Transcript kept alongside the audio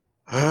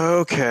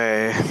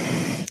Okay.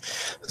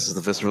 This is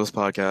the Visceralist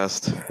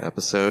Podcast,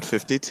 episode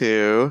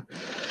 52.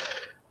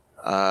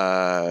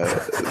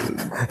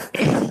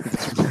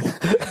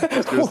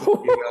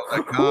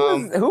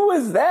 Who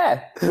is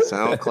that?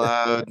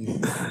 SoundCloud.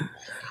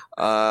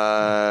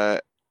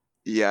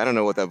 Yeah, I don't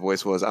know what that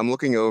voice was. I'm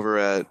looking over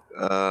at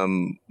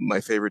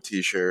my favorite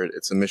T-shirt.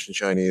 It's a Mission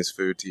Chinese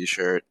food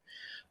T-shirt.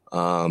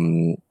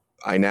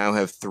 I now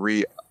have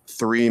three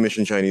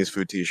Mission Chinese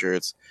food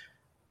T-shirts.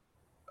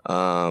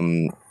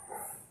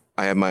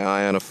 I have my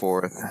eye on a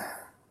fourth.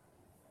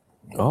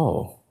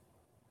 Oh.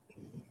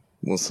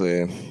 We'll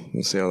see.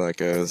 We'll see how that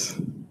goes.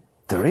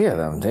 3 of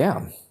them,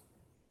 damn.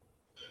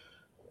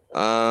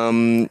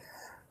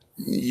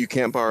 You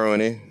can't borrow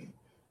any.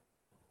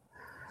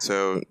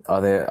 So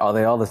are they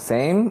all the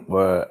same,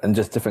 or in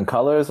just different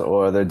colors,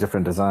 or are they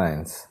different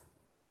designs?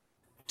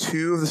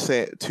 Two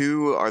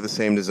are the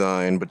same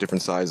design but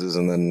different sizes,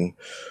 and then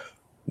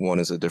one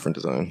is a different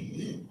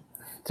design.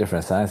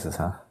 Different sizes,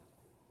 huh?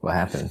 What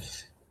happened?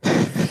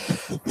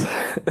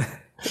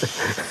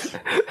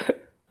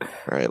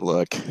 All right,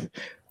 look.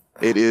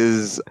 It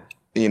is,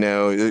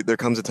 there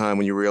comes a time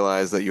when you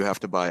realize that you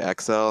have to buy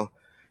XL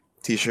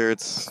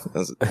T-shirts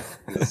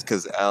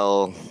because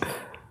L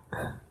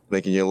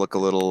making you look a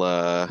little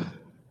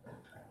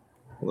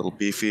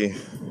beefy.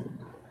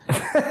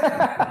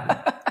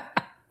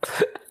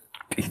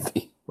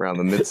 Beefy. Around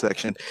the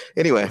midsection.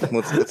 Anyway,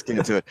 let's get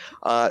into it.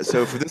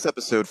 So for this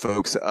episode,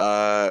 folks,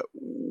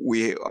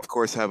 we of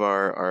course have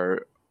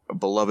our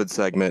beloved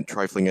segment,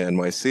 Trifling at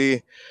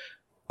NYC,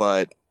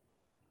 but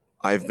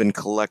I've been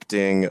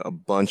collecting a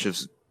bunch of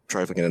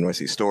Trifling at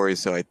NYC stories,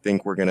 so I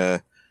think we're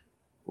gonna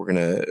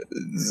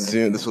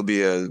zoom.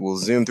 We'll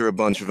zoom through a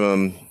bunch of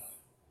them.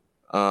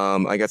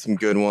 I got some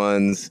good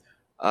ones.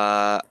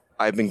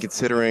 I've been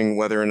considering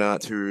whether or not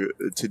to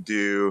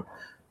do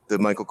the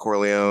Michael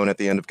Corleone at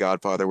the end of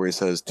Godfather, where he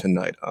says,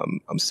 "Tonight,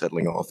 I'm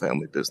settling all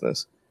family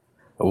business."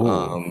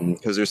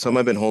 Because there's some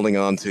I've been holding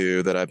on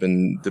to that I've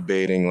been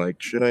debating, like,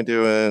 should I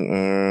do it?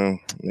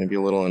 Maybe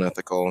a little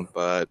unethical,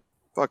 but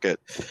fuck it.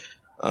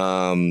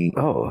 Yeah,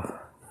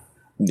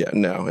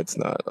 no, it's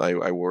not.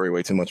 I worry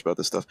way too much about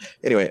this stuff.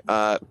 Anyway,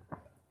 so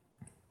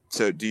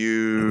tell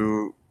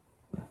you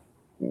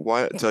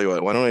what,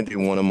 why don't I do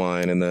one of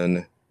mine, and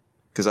then,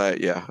 because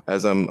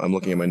as I'm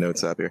looking at my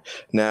notes app here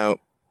now.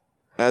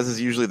 As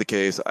is usually the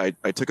case, I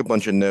took a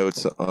bunch of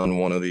notes on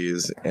one of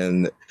these,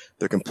 and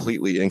they're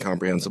completely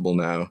incomprehensible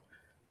now.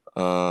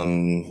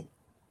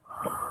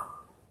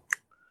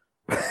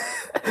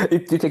 You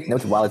take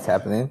notes while it's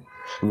happening?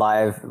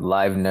 Live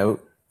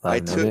note?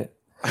 If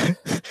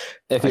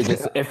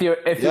you're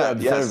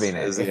observing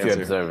it. If you're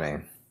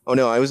observing. Oh,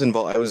 no, I was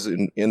involved. I was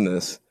in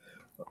this.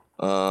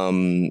 All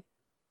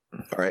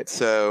right,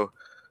 so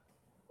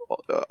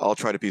I'll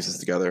try to piece this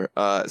together.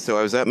 So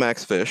I was at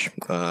Max Fish,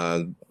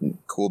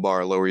 cool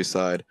bar, Lower East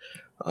Side,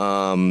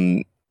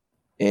 and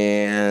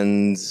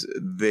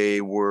they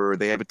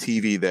have a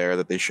TV there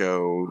that they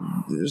show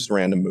just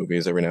random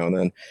movies every now and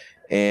then,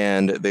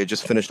 and they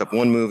just finished up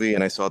one movie,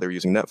 and I saw they were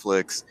using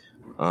Netflix,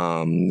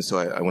 so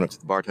I went up to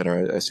the bartender. I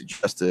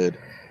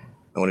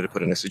wanted to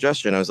put in a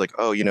suggestion. I was like,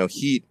 oh,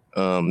 Heat,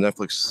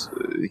 Netflix,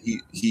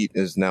 Heat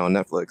is now on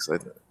Netflix,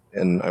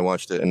 and I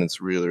watched it, and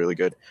it's really, really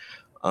good.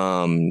 Do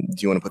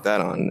you want to put that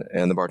on?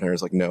 And the bartender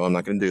was like, no, I'm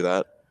not going to do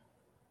that.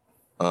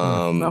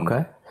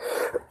 Okay.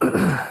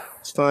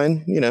 It's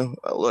fine.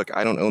 Look,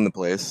 I don't own the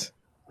place.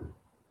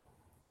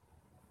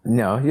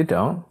 No, you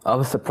don't. I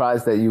was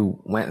surprised that you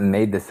went and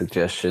made the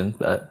suggestion,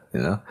 but, he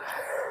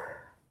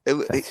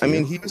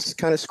was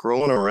kind of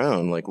scrolling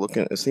around, like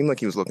looking, it seemed like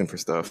he was looking for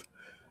stuff.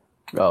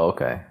 Oh,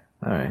 okay.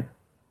 All right.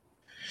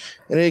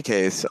 In any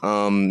case,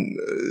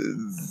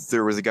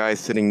 there was a guy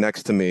sitting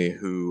next to me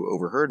who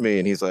overheard me,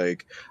 and he's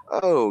like,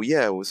 oh,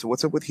 yeah, so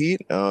what's up with Heat?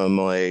 I'm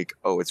like,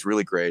 oh, it's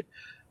really great.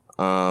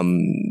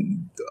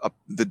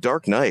 The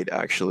Dark Knight,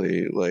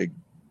 actually, like,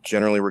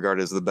 generally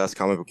regarded as the best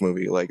comic book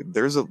movie. Like,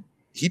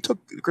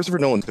 Christopher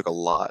Nolan took a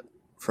lot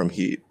from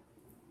Heat.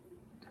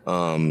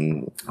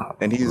 And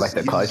he's... Like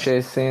the car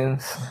chase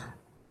scenes?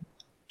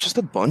 Just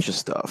a bunch of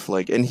stuff,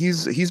 like, and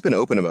he's been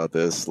open about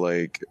this,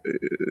 like,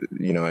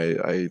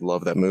 I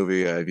love that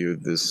movie. I view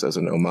this as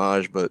an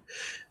homage, but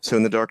so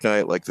in The Dark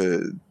Knight, like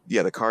the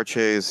car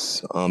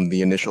chase,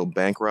 the initial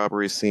bank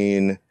robbery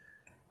scene,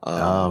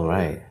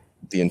 right,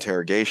 the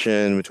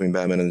interrogation between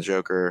Batman and the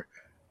Joker,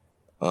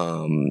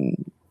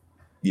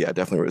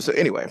 definitely. So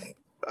anyway,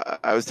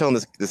 I was telling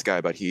this guy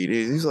about Heat.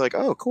 He's like,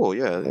 oh, cool,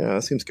 yeah,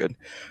 that seems good.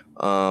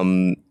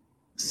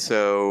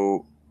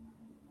 So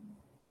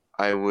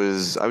I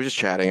was just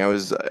chatting. I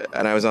was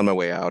on my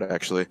way out,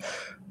 actually.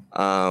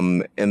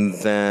 And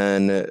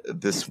then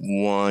this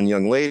one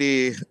young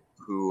lady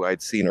who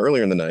I'd seen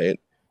earlier in the night,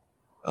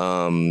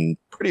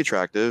 pretty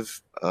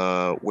attractive,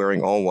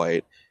 wearing all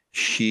white.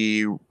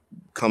 She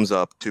comes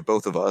up to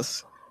both of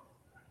us,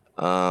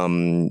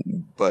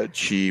 but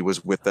she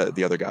was with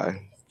the other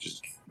guy.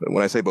 Just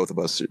when I say both of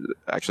us,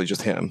 actually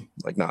just him,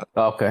 like not.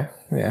 Okay.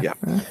 Yeah.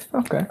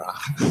 Okay. Uh,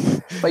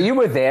 But you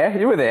were there.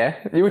 You were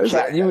there. You were Was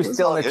chat. it- You were it was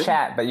still all in the good.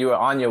 chat, but you were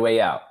on your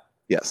way out.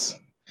 Yes.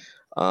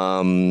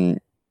 Um,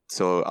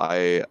 so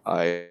I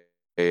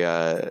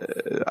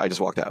just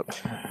walked out.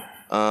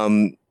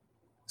 Um,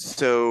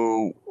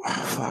 so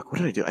fuck, what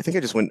did I do? I think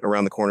I just went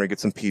around the corner to get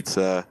some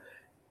pizza,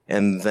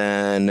 and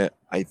then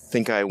I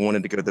think I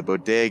wanted to go to the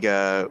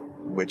bodega,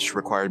 which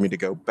required me to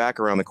go back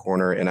around the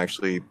corner and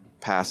actually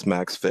pass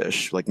Max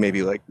Fish. Like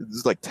maybe like this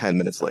is like 10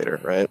 minutes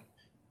later, right?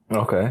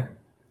 Okay.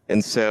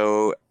 And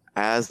so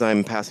as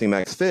I'm passing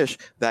Max Fish,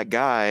 that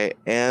guy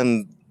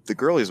and the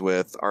girl he's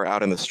with are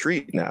out in the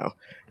street now.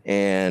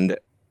 And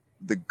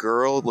the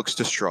girl looks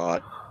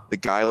distraught. The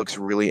guy looks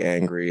really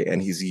angry,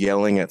 and he's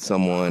yelling at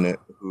someone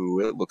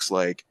who it looks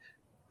like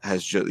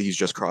he's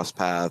just crossed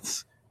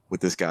paths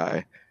with this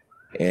guy.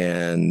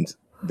 And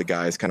the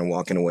guy's kind of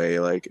walking away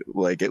like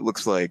it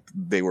looks like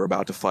they were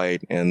about to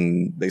fight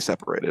and they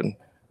separated.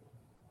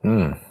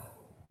 Hmm.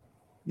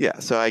 Yeah,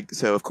 so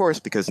of course,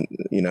 because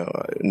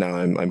now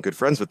I'm good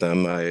friends with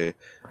them. I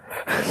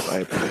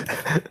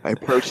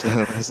approached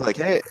them. I was like,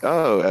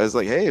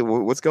 hey,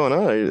 what's going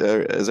on?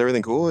 Is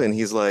everything cool? And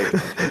he's like,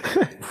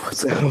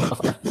 so,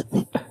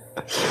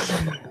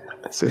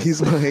 so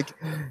he's like,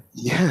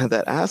 yeah,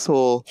 that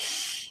asshole.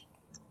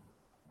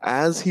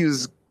 As he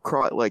was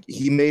like,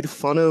 he made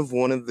fun of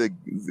one of the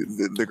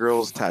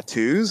girl's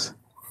tattoos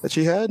that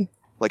she had.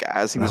 Like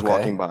as he was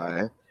walking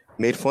by,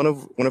 made fun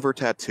of one of her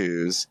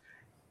tattoos.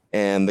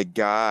 And the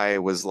guy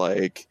was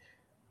like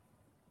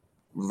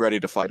ready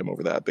to fight him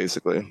over that,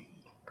 basically.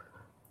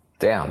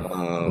 Damn.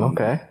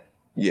 Okay.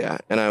 Yeah,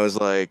 and I was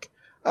like,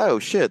 "Oh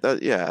shit,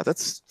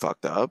 that's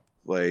fucked up.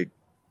 Like,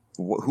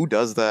 who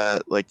does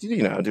that? Like,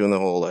 doing the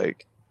whole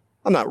like,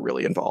 I'm not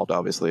really involved,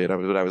 obviously." And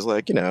I was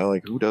like,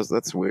 like, who does?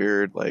 That's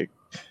weird. Like,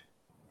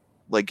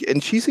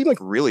 and she seemed like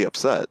really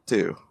upset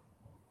too.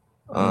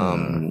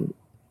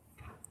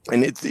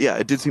 And it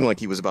did seem like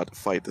he was about to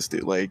fight this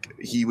dude. Like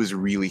he was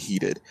really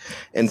heated.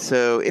 And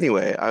so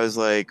anyway, I was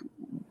like,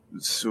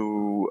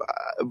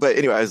 but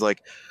anyway, I was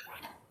like,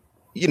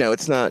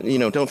 it's not,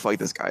 don't fight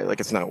this guy. Like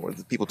it's not worth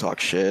it. People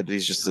talk shit.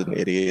 He's just an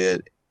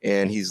idiot.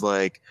 And he's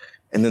like,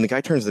 and then the guy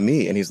turns to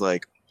me and he's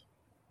like,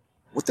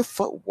 what the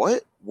fuck?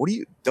 What do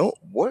you, don't,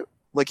 what?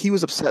 Like he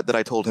was upset that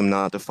I told him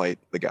not to fight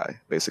the guy,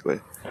 basically.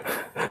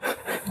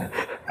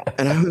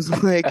 And I was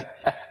like,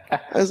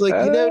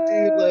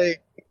 dude,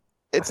 like,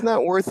 it's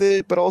not worth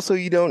it, but also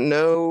you don't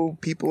know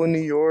people in New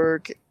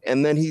York.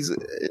 And then he's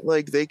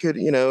like, they could,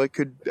 it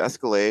could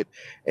escalate.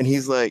 And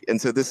he's like, and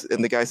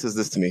the guy says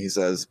this to me. He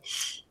says,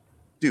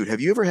 dude, have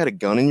you ever had a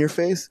gun in your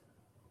face?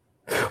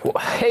 Well,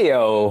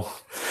 hey-o.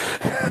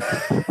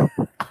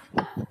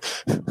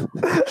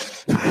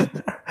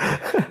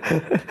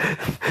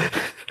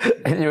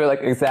 And you were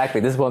like,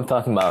 exactly, this is what I'm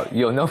talking about.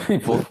 You don't know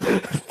people.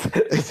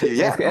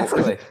 Yeah.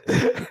 Escalate.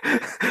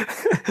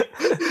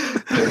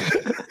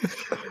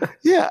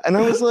 Yeah, and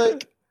I was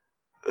like,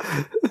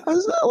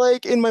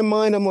 in my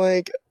mind, I'm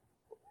like,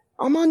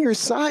 I'm on your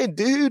side,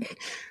 dude.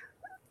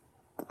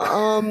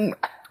 So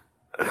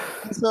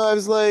I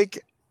was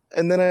like,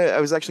 and then I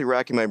was actually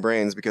racking my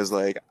brains because,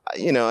 like,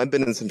 I've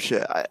been in some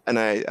shit, and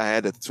I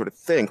had to sort of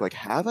think, like,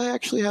 have I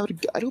actually had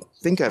I don't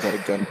think I've had a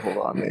gun pulled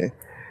on me,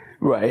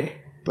 right?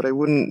 But I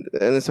wouldn't,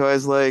 and so I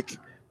was like,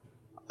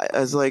 I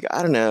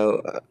don't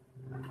know,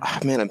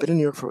 man, I've been in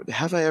New York for,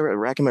 have I ever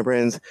racking my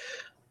brains?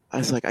 I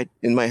was like,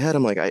 in my head,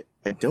 I'm like, I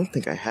don't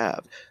think I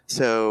have.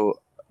 So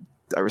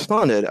I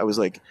responded, I was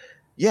like,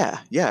 yeah,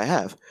 I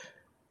have.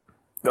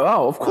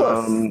 Oh, of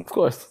course, of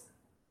course.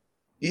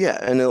 Yeah,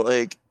 and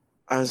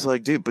I was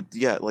like, dude, but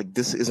yeah, like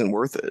this isn't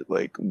worth it.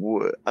 Like,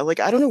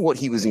 I don't know what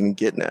he was even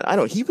getting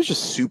at. He was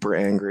just super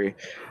angry,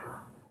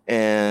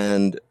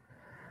 and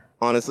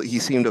honestly, he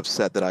seemed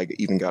upset that I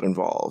even got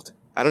involved.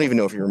 I don't even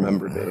know if he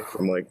remembered me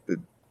from like the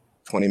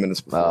 20 minutes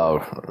before.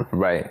 Oh,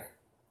 right.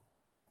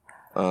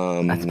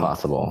 That's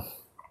possible.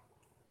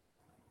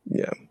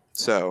 Yeah.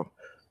 So,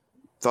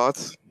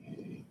 thoughts?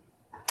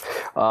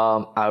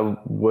 I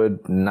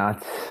would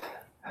not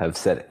have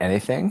said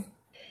anything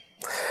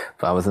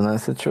if I was in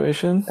that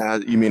situation.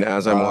 You mean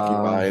as I'm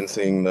walking by and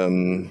seeing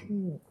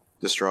them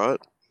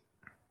distraught?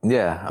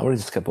 Yeah, I would have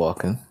just kept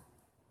walking.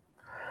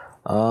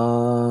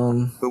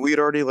 But we had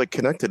already like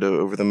connected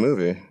over the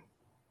movie.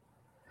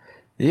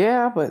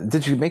 Yeah, but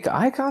did you make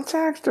eye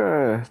contact,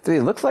 or did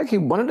it look like he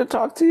wanted to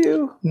talk to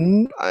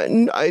you?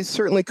 I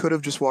certainly could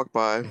have just walked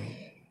by.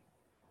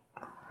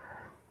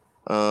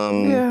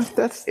 Yeah,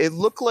 It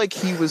looked like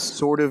he was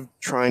sort of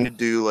trying to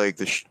do like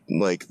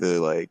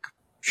the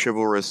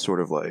chivalrous sort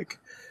of like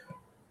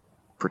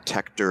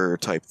protector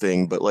type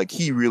thing, but like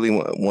he really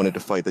wanted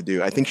to fight the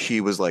dude. I think she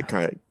was like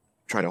trying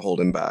to hold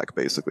him back,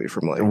 basically,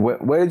 from like.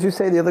 Where did you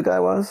say the other guy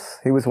was?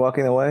 He was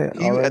walking away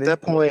already? At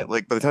that point,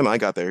 like by the time I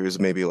got there, he was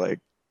maybe like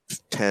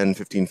 10,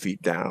 15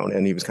 feet down,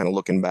 and he was kind of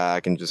looking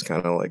back and just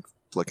kind of like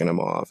flicking him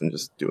off and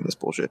just doing this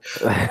bullshit.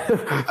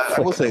 I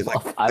will say, like,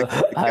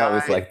 I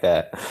always like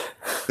that.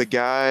 The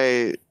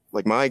guy,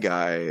 like my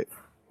guy,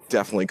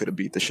 definitely could have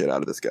beat the shit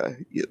out of this guy.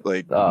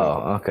 Like,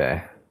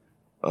 okay.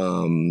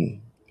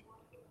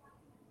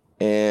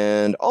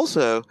 And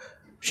also,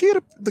 she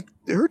had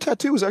her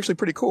tattoo was actually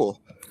pretty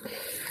cool.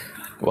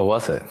 What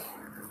was it?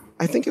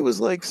 I think it was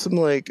like some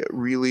like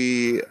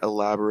really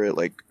elaborate,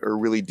 like or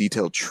really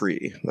detailed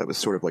tree that was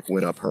sort of like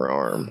went up her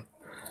arm.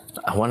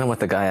 I wonder what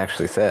the guy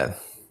actually said.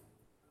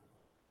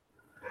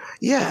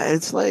 Yeah,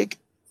 it's like,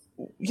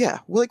 yeah,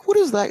 like what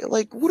is that?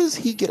 Like, what does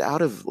he get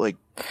out of like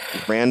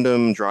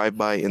random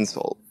drive-by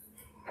insult?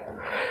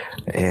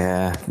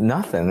 Yeah,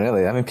 nothing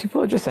really. I mean,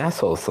 people are just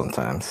assholes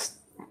sometimes.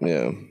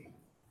 Yeah,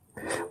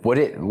 Would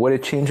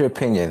it change your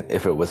opinion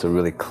if it was a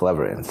really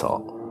clever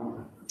insult?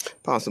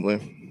 possibly,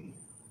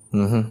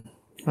 Okay.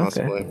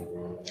 possibly.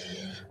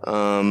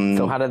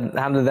 So how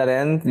did that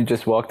end? You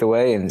just walked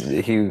away and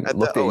he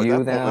looked at At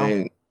you that now?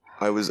 point,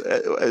 I was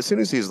as soon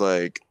as he's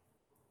like,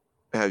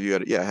 have you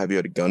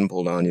had a gun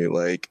pulled on you?"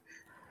 Like,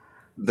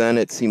 then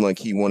it seemed like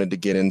he wanted to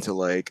get into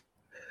like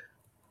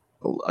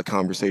a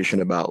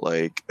conversation about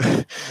like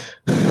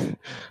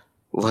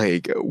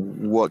like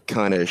what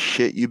kind of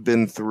shit you've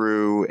been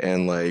through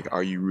and like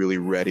are you really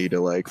ready to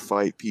like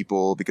fight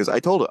people, because I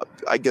told him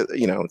I get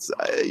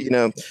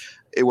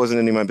it wasn't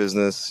any of my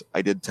business.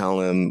 I did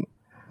tell him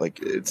like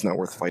it's not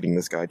worth fighting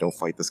this guy, don't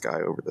fight this guy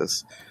over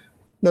this.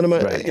 None of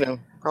my Right.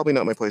 probably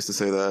not my place to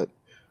say that.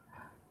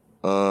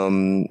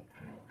 um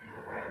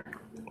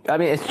I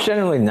mean, it's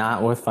generally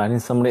not worth fighting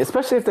somebody,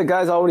 especially if the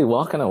guy's already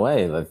walking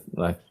away.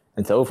 Like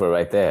it's over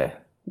right there.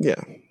 yeah,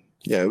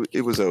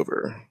 it was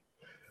over.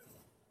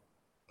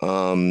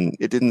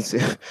 It didn't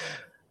seem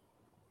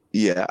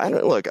Yeah, I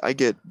don't look. I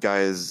get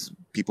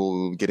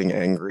people getting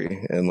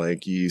angry, and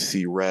like you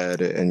see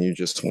red, and you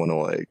just want to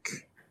like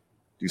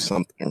do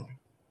something.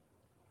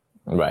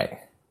 Right.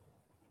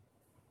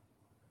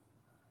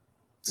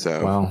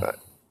 So Well,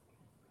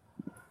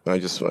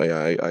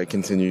 I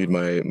continued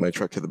my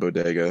trek to the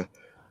bodega,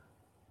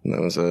 and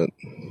that was it.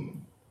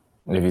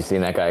 have you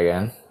seen that guy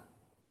again?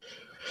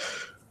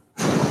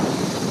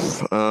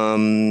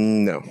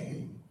 No,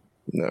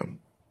 no.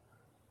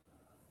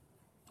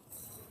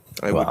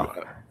 Wow.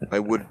 I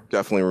would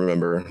definitely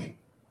remember.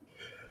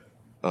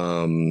 I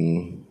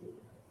don't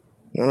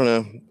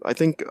know. I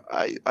think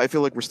I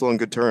feel like we're still on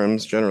good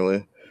terms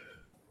generally.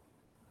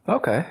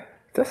 Okay,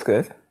 that's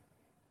good.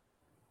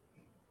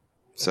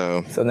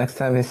 So So next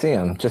time you see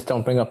him, just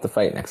don't bring up the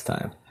fight next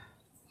time.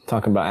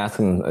 Talk about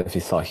asking him if he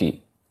saw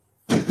Heat.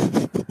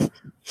 did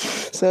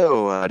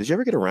you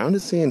ever get around to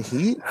seeing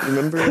Heat?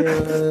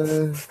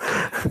 Remember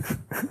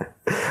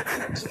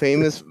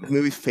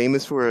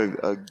famous for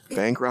a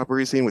bank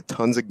robbery scene with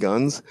tons of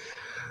guns?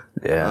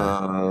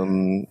 Yeah.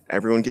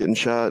 Everyone getting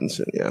shot and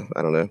shit. Yeah,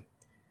 I don't know.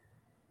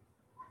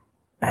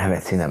 I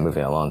haven't seen that movie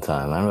in a long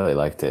time. I really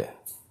liked it.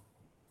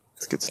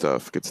 It's good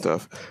stuff. Good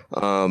stuff.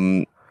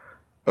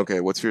 Okay,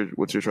 what's your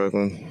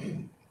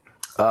trifling?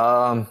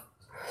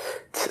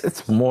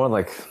 It's more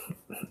like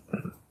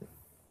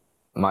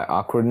my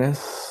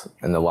awkwardness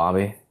in the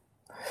lobby.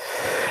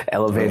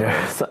 Elevator,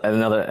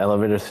 another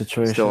elevator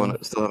situation.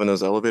 Still having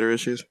those elevator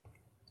issues?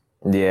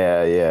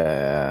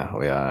 Yeah.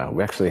 We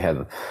actually had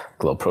a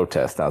little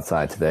protest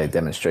outside today,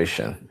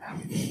 demonstration.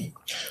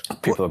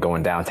 People are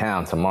going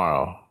downtown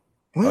tomorrow.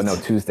 What? Oh no,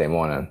 Tuesday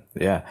morning.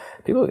 Yeah,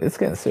 people, it's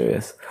getting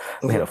serious.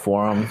 We had a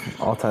forum,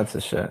 all types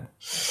of shit.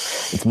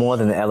 It's more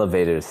than the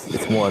elevators.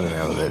 It's more than the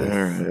elevators.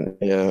 All right.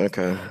 Yeah.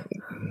 Okay.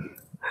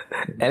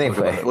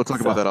 Anyway, We'll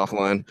talk about that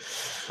offline.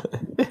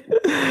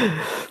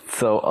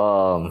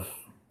 So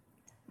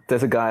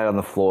there's a guy on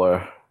the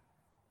floor.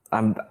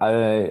 I'm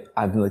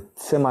like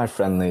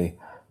semi-friendly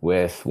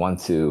with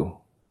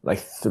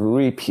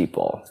three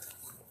people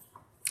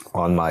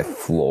on my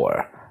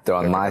floor. They're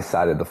on my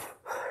side of the.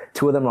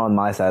 Two of them are on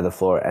my side of the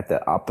floor at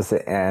the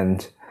opposite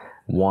end.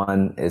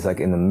 One is like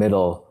in the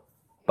middle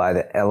by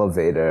the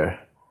elevator.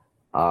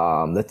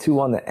 The two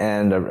on the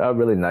end are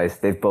really nice.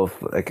 They've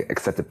both like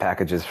accepted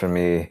packages from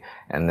me,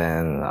 and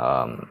then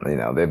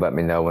they let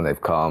me know when they've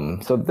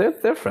come. So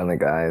they're friendly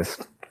guys.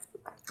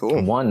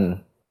 Cool.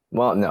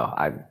 Well, no,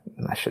 I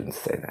shouldn't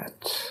say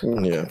that.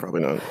 Yeah,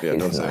 probably not. Yeah,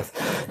 don't say.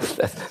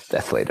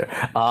 That's later.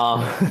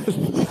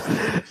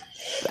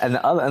 And the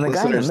guy in the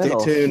Listeners, middle.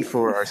 stay tuned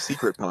for our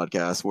secret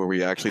podcast where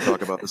we actually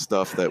talk about the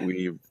stuff that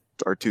we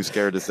are too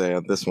scared to say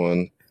on this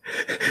one.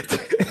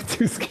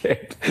 Too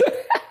scared.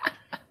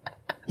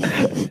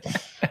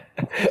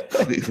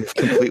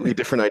 Completely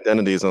different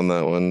identities on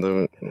that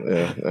one.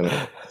 Yeah, I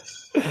know.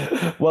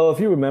 Well, if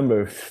you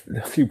remember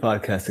a few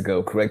podcasts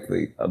ago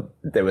correctly,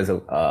 there was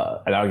an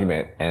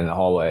argument in the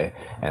hallway,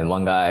 and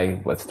one guy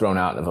was thrown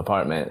out of an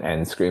apartment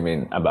and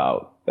screaming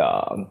about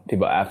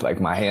people act like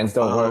my hands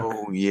don't work.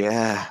 Oh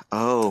yeah.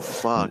 Oh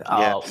fuck.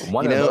 Yeah.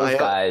 One of those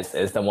guys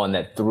is the one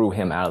that threw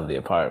him out of the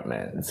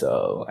apartment.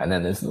 So, and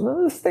then there's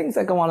things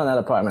that go on in that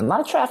apartment. A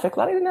lot of traffic. A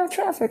lot of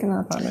traffic in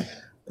that apartment.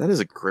 That is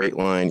a great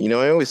line.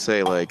 I always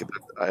say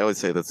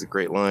that's a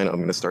great line. I'm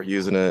going to start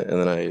using it, and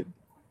then I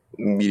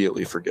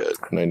immediately forget,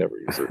 and I never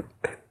use it.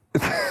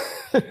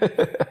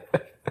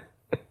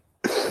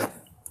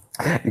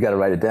 You got to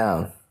write it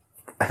down.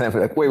 And I'd be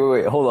like,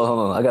 wait, hold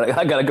on. I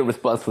got a good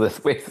response for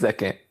this. Wait a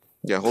second.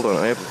 Yeah, hold on.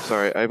 I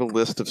have a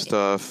list of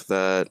stuff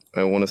that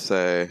I want to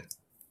say.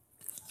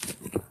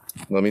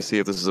 Let me see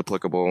if this is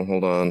applicable.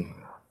 Hold on.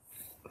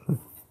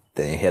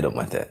 Then you hit him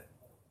with it.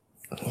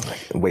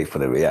 wait for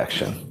the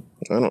reaction.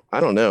 I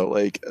don't know.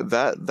 Like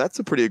that's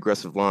a pretty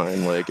aggressive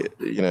line. Like,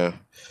 you know,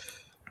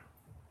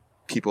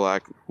 people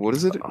act. What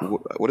is it?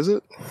 What is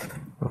it?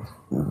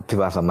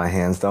 People act like my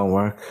hands don't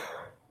work.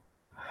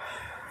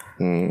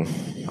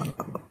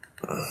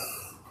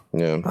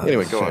 Yeah.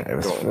 Anyway, go on. It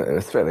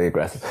was fairly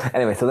aggressive.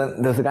 Anyway, so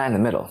then there's a guy in the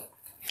middle,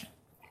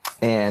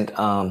 and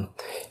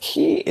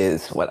he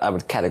is what I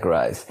would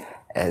categorize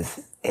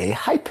as a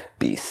hype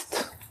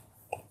beast.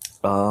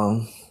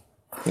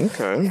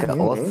 Okay.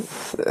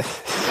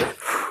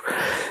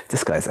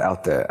 This guy's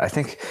out there. I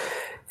think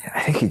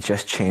he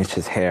just changed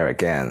his hair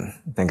again.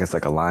 I think it's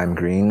like a lime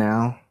green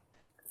now.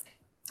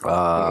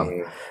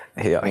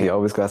 He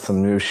always got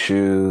some new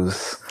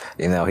shoes.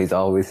 You know, he's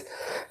always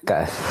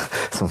got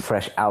some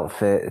fresh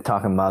outfit,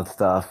 talking about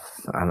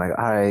stuff. I'm like,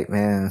 all right,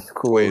 man,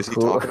 cool. Wait, is he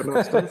cool. talking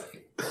about stuff?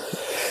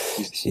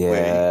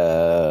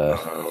 Yeah.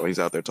 Oh, he's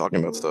out there talking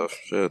about stuff.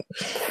 Shit.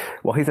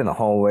 Well, he's in the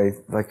hallway.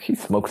 Like, he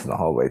smokes in the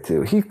hallway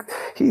too. He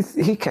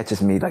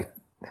catches me like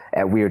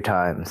at weird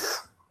times.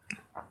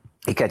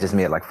 He catches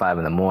me at like 5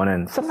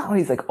 a.m. Somehow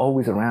he's like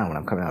always around when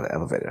I'm coming out of the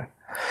elevator.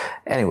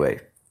 Anyway,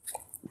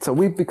 so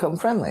we've become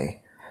friendly.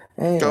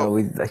 And, you know,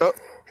 we like.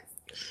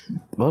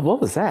 What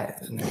was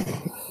that?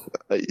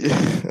 Okay.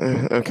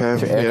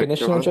 Did your air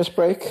conditioner just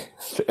break?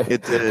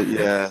 It did.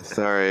 Yeah.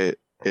 Sorry.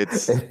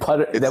 Was it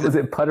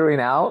puttering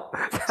out?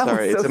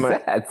 Sorry, was so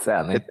sad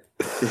sounding.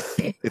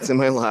 It's in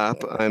my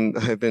lap.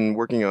 I've been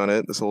working on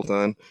it this whole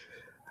time.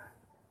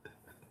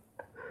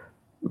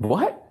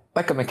 What?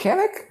 Like a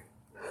mechanic?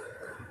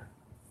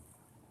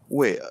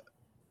 Wait,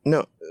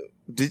 no.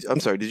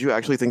 I'm sorry. Did you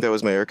actually think that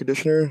was my air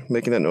conditioner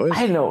making that noise?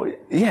 I know.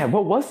 Yeah.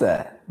 What was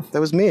that? That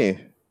was me.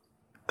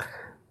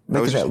 I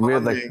was that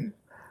weird, like,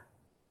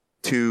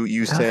 to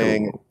you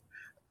saying,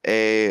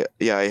 I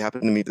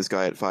happened to meet this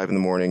guy at 5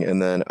 a.m, and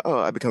then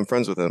I become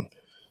friends with him.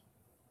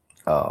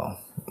 Oh,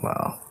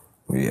 wow.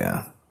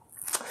 Yeah.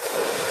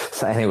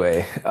 So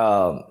anyway,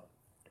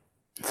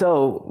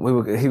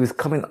 he was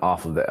coming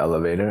off of the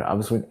elevator. I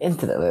was going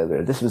into the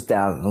elevator. This was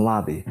down in the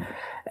lobby,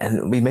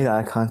 and we made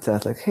eye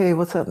contact. Like, hey,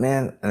 what's up,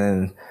 man?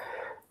 And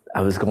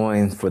I was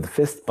going for the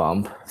fist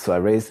bump, so I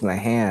raised my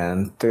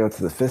hand to go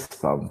to the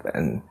fist bump,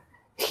 and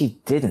he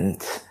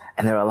didn't.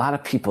 And there were a lot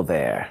of people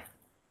there.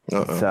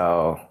 Uh-oh.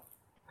 So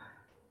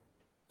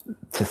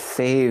to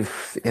save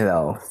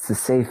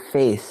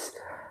face,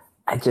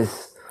 I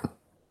just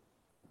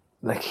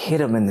like hit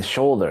him in the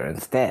shoulder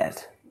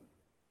instead.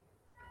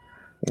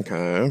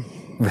 Okay.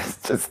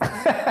 It's just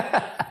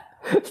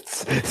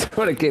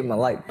sort of gave him a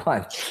light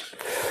punch.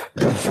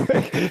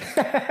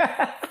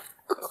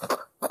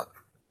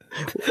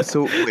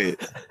 So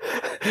wait,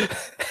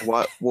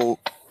 what? Well,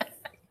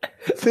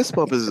 fist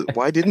bump is.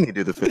 Why didn't he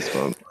do the fist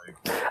bump?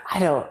 I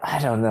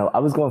don't know. I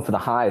was going for the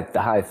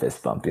high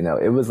fist bump. You know,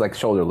 it was like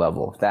shoulder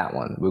level. That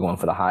one. We're going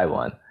for the high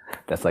one.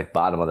 That's like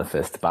bottom of the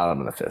fist,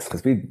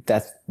 because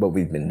that's what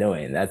we've been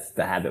doing. That's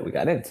the habit we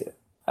got into.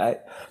 Right?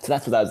 So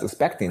that's what I was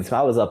expecting. So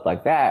I was up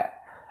like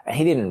that, and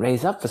he didn't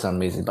raise up for some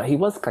reason, but he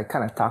was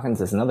kind of talking to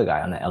this another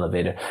guy on the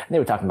elevator, and they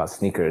were talking about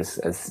sneakers,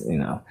 as you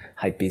know,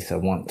 hype beasts are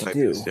wont to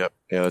do. Yep.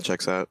 Yeah, that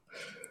checks out.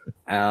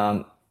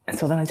 And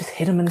so then I just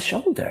hit him in the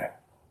shoulder,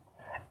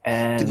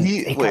 and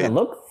he kind of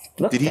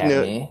looked at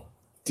me.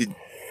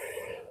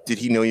 Did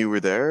he know you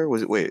were there?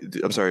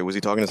 I'm sorry, was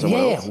he talking to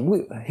someone else?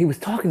 Yeah, he was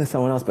talking to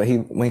someone else, but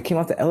when he came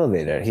out the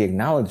elevator, he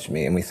acknowledged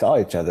me, and we saw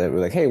each other. We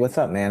were like, hey, what's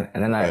up, man?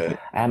 And then I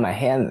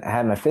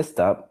had my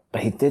fist up,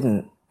 but he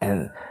didn't.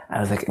 And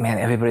I was like, man,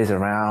 everybody's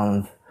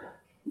around.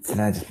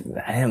 And I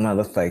didn't want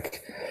to look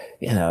like,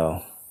 you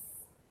know,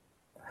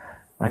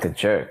 like a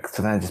jerk.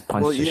 So then I just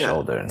punched his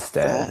shoulder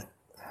instead.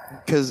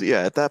 Because,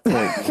 at that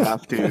point, you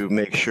have to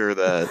make sure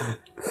that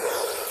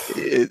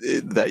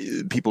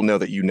that people know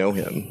that you know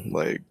him.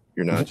 Like,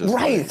 you're not just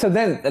right. Like, so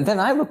then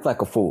I look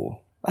like a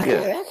fool. I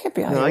can't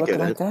be out here looking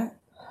like that.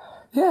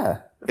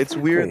 Yeah. It's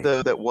weird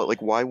though that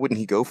why wouldn't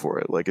he go for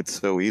it? Like, it's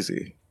so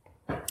easy.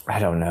 I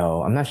don't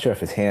know. I'm not sure if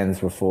his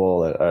hands were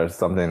full or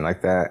something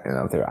like that. You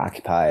know, if they were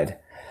occupied.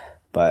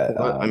 But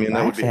I mean,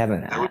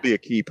 that would be a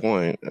key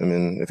point. I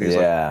mean, if he's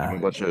like a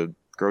bunch of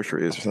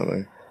groceries or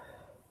something.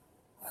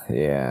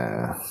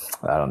 Yeah,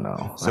 I don't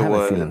know. So I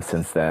haven't seen him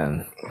since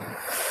then.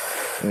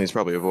 And he's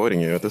probably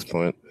avoiding you at this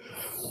point.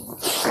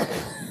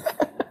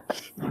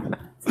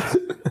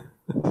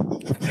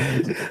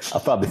 I'll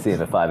probably see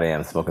him at 5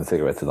 a.m. smoking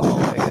cigarettes in the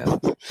hallway again.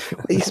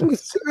 He's smoking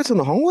cigarettes in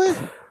the hallway?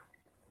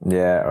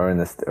 Yeah, or in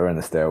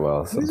the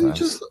stairwell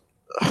sometimes.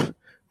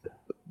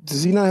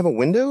 Does he not have a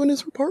window in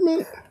his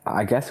apartment?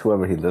 I guess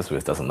whoever he lives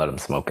with doesn't let him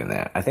smoke in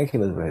there. I think he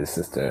lives with his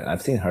sister.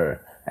 I've seen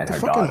her and her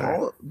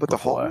daughter. But the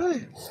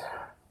hallway?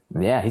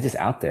 Yeah, he's just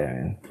out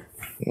there.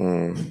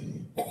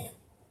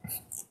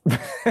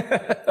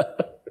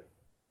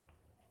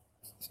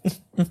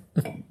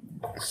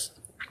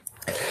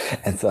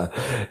 And so,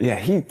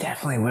 he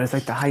definitely wears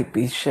like the hype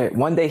beast shit.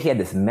 One day he had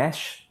this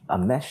mesh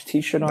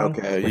t-shirt on.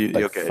 Okay, you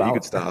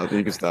could stop.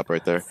 You could stop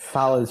right there.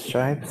 Solid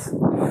stripes.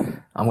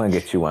 I'm gonna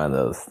get you one of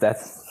those.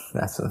 That's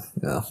That's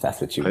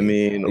what you. I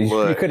mean, you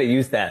look, could have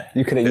used that.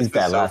 You could have used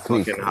that so last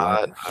week fucking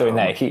hot during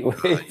that heat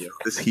wave.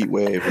 this heat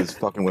wave is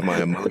fucking with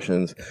my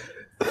emotions.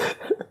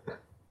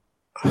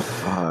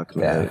 Fuck,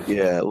 man.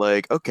 Yeah,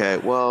 like, okay,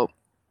 well,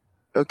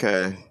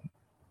 okay.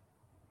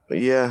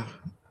 Yeah.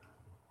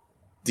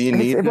 Do you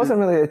need It wasn't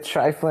really a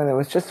trifling. It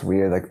was just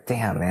weird. Like,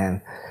 damn,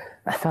 man,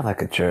 I felt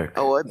like a jerk.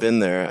 Oh, I've been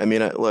there. I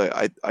mean,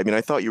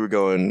 I thought you were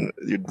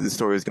the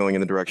story was going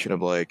in the direction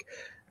of like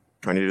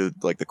trying to do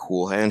like the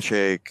cool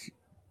handshake,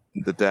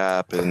 the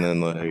dap, and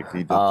then like.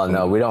 Oh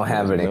no, we don't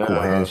have any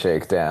cool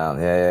handshake down.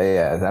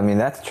 Yeah. I mean,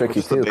 that's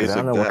tricky too because I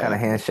don't know what kind of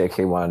handshake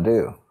he want to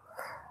do.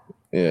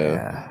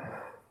 Yeah.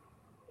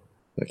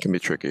 That can be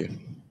tricky.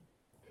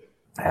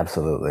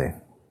 Absolutely.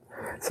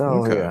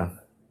 So yeah.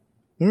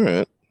 All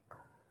right.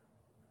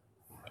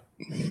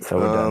 So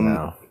we're done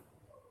now.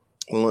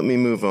 Well, let me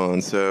move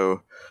on.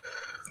 So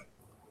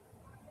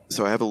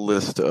I have a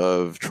list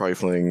of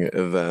trifling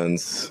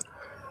events.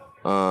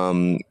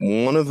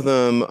 One of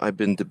them I've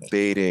been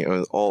debating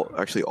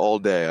all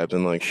day. I've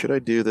been like, should I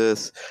do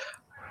this?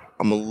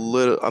 I'm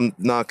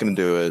not going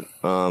to do it.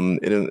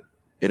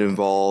 It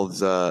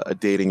involves a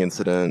dating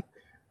incident.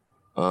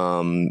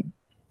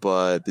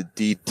 But the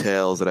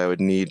details that I would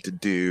need to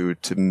do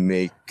to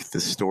make the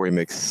story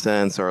make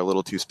sense are a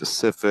little too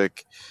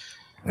specific.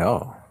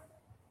 No.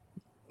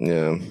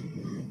 Yeah.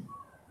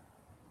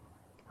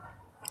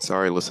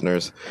 Sorry,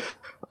 listeners.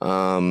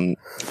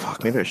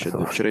 Fuck, maybe I should.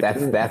 Should I?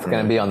 That's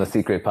going to be on the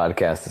secret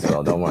podcast as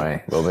well. Don't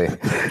worry, we'll be.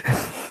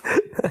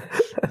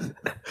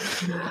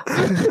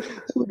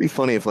 It would be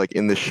funny if, like,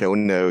 in the show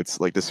notes,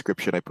 like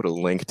description, I put a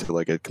link to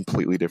like a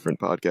completely different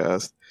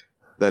podcast.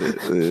 That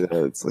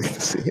it's like,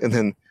 see, and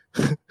then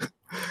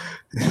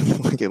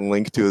like a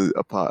link to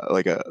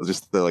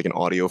an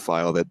audio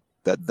file that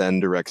then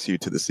directs you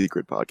to the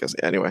secret podcast.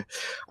 Anyway,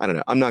 I don't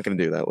know. I'm not going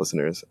to do that,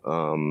 listeners.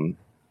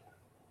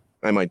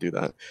 I might do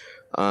that.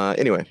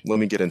 Anyway, let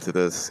me get into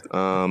this.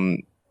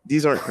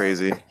 These aren't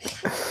crazy.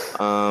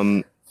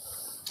 So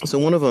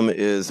one of them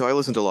is, so I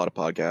listen to a lot of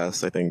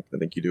podcasts. I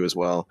think you do as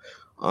well.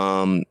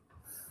 I'm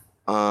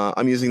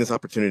using this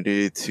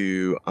opportunity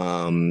to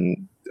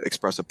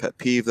express a pet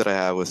peeve that I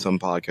have with some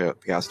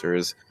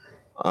podcasters.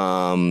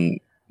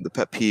 The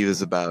pet peeve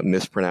is about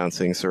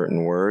mispronouncing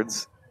certain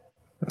words.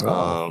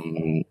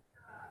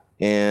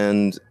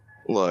 And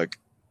look,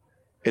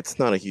 it's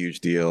not a huge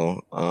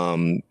deal.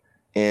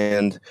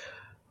 And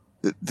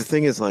the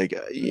thing is, like,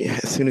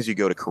 as soon as you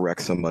go to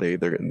correct somebody,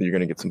 you're going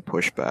to get some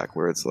pushback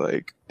where it's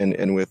like,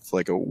 and with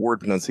like a word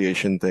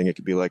pronunciation thing, it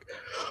could be like,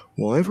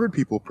 well, I've heard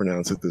people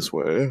pronounce it this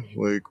way.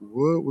 Like,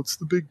 what's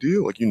the big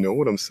deal? Like, you know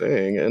what I'm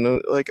saying?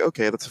 And like,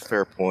 okay, that's a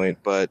fair point,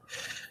 but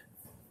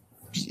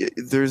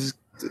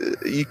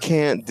you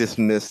can't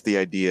dismiss the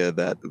idea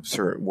that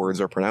certain words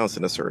are pronounced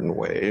in a certain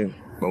way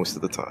most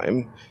of the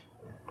time.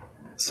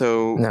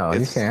 So no,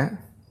 you can't.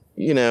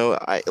 You know,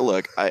 I'm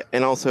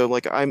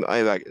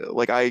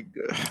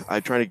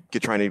trying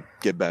to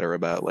get better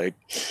about like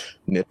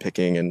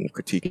nitpicking and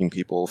critiquing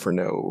people for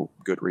no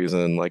good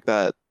reason like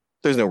that.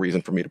 There's no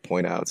reason for me to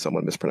point out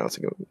someone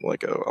mispronouncing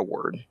a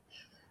word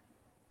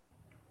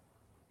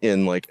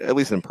in like, at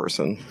least in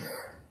person.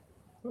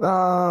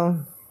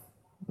 You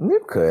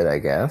could, I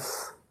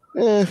guess.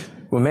 Well,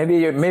 maybe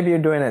you're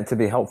doing it to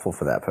be helpful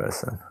for that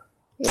person.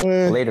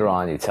 Later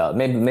on, you tell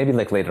maybe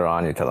like later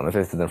on you tell them if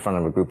it's in front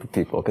of a group of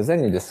people, because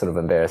then you're just sort of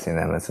embarrassing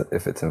them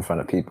if it's in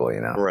front of people,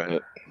 you know.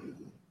 Right.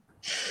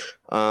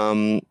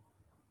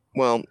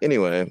 Well,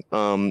 anyway,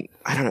 I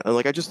don't know.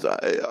 Like,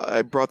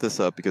 I brought this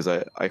up because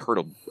I heard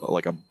a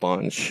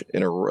bunch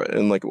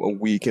in like a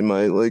week in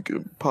my like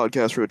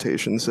podcast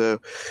rotation. So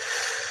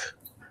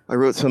I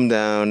wrote some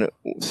down.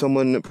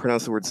 Someone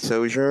pronounced the word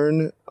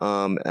sojourn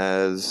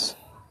as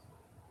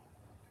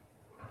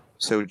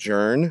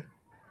sojourn.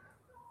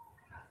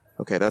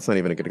 Okay, that's not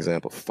even a good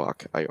example.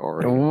 Fuck, I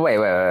already.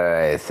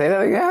 Wait. Say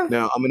that again?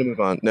 No, I'm going to move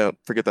on. No,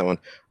 forget that one.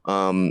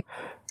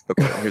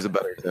 Okay, here's a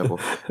better example.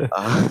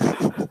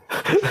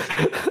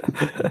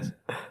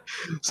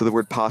 So the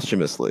word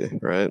posthumously,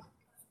 right?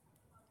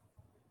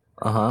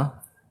 Uh-huh.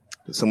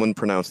 Someone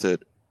pronounced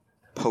it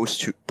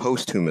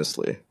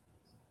posthumously.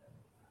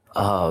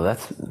 Oh,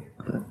 that's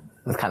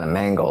kind of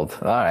mangled.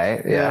 All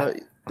right, yeah.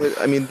 But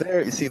I mean,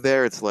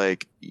 there it's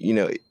like, you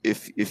know,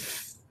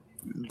 if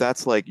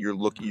that's like your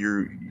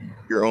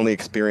only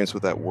experience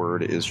with that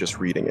word is just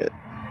reading it.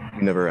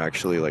 You never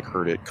actually like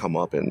heard it come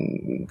up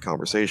in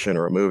conversation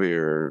or a movie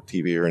or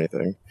TV or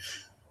anything.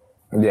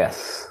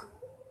 Yes.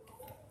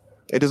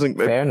 It doesn't.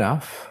 Fair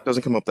enough.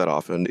 Doesn't come up that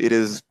often. It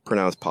is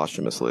pronounced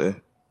posthumously.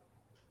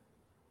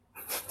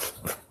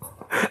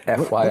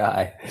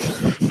 FYI.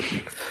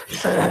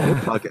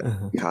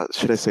 God,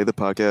 should I say the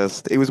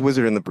podcast? It was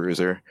Wizard and the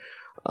Bruiser.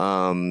 It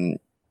was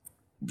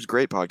a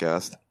great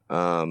podcast.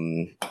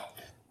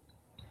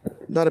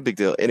 Not a big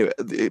deal. Anyway,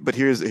 but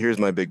here's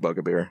my big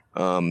bugaboo.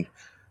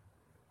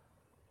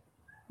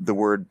 The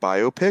word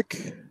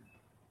biopic.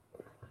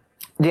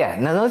 Yeah,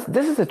 now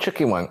this is a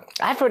tricky one.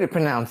 I've heard it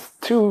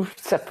pronounced two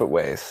separate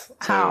ways.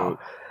 How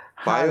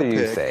How do you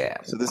Biopic. say it?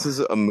 So this is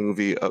a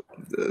movie.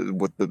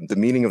 What the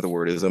meaning of the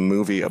word is a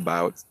movie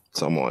about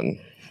someone.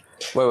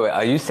 Wait,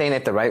 are you saying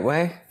it the right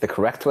way? The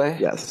correct way?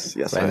 Yes,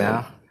 Right I am.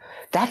 now?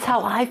 That's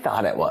how I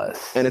thought it was.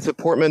 And it's a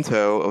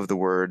portmanteau of the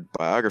word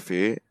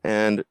biography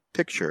and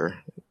picture.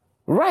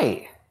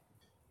 Right.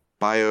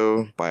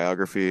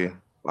 Biography,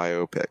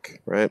 biopic,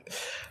 right?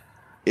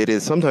 It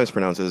is sometimes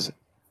pronounced as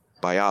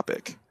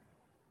biopic.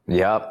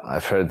 Yep,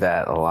 I've heard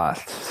that a lot.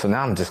 So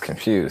now I'm just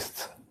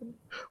confused.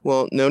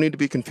 Well, no need to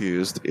be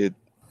confused.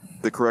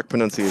 The correct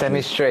pronunciation.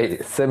 Semi-straight.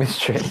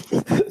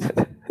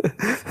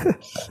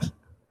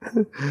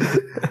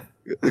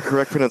 The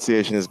correct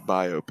pronunciation is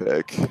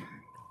biopic.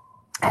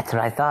 That's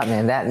what I thought,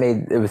 man.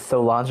 It was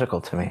so logical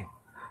to me.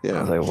 Yeah.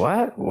 I was like,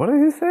 what? What are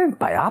you saying?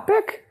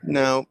 Biopic?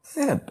 Now,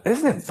 Isn't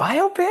it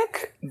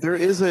biopic? there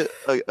is a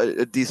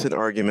decent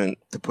argument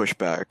to push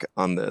back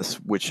on this,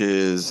 which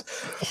is,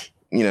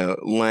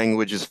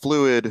 language is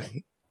fluid.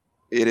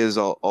 It is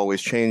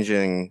always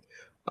changing.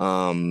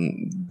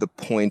 The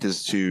point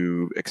is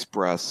to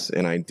express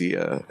an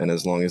idea, and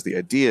as long as the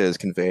idea is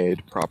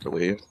conveyed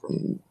properly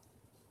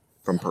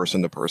from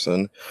person to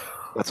person,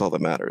 that's all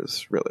that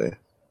matters, really.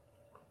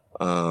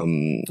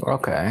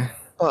 Okay.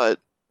 But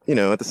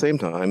at the same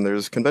time,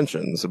 there's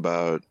conventions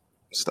about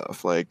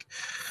stuff like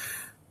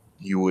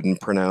you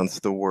wouldn't pronounce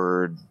the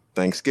word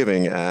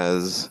Thanksgiving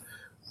as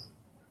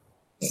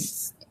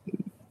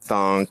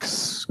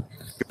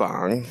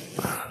Thanksgiving.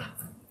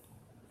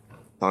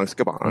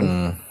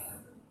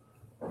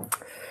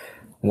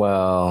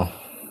 Well,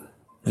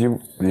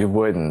 you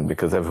wouldn't,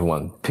 because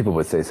people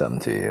would say something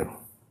to you.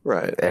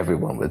 Right.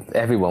 Everyone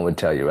would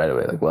tell you right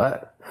away, like,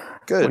 what?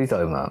 Good. What are you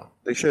talking about?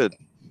 They should.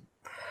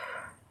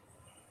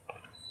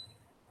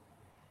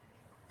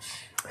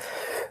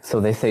 So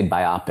they say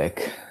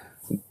biopic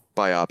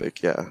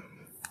Biopic, yeah.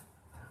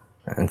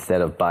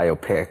 instead of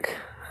biopic.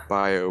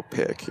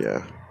 Biopic,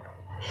 yeah.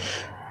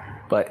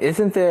 But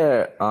isn't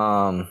there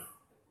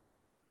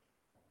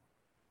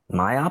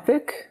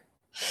myopic?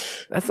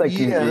 That's like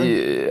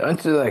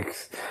aren't you like?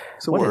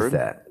 It's a what word. is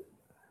that?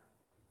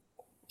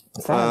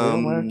 Is that a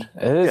real word?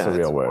 It is a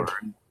real word.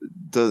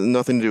 Does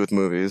nothing to do with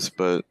movies,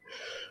 but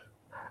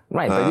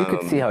Right, but you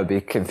could see how it'd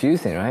be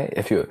confusing, right?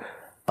 If you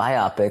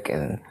biopic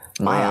and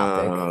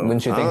myopic,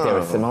 wouldn't you think they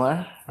were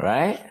similar,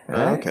 right?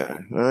 Okay,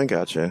 I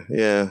gotcha.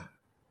 Yeah,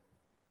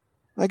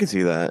 I can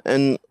see that,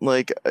 and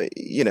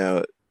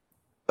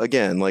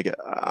again,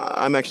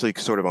 I'm actually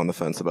sort of on the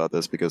fence about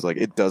this because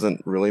it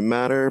doesn't really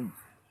matter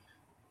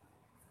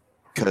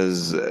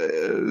because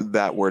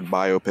that word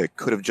biopic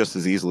could have just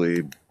as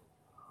easily,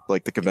 the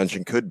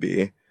convention could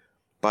be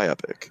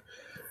biopic,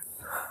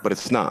 but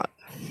it's not.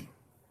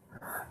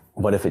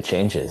 What if it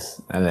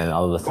changes and then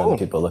all of a sudden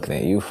people are looking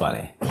at you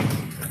funny?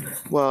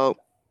 Well,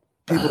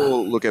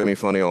 people look at me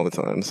funny all the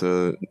time,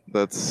 so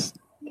that's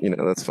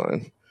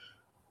fine.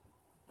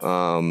 As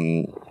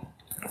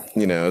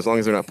long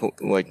as they're not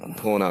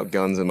pulling out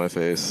guns in my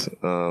face,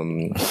 I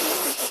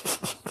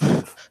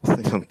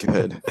think I'm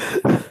good.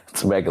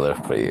 It's regular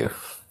for you.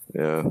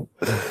 Yeah.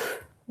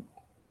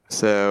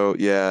 So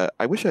yeah,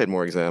 I wish I had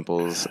more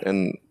examples,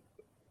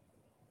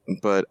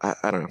 but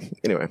I don't know.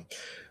 Anyway,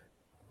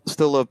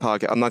 still love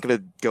podcast. I'm not going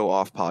to go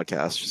off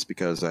podcast just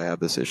because I have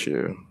this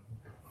issue,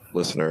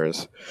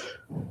 listeners.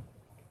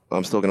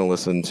 I'm still going to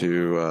listen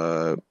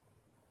to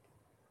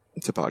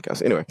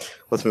podcasts. Anyway,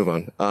 let's move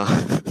on.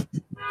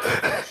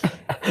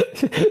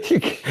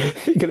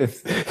 You're going to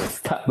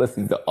stop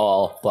listening to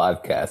all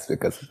podcasts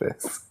because of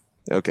this.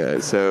 Okay,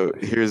 so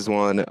here's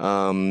one.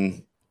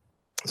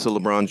 So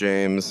LeBron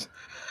James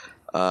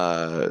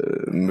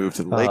moved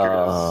to the Lakers.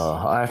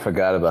 Oh, I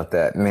forgot about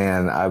that.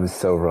 Man, I was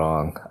so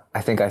wrong. I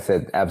think I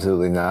said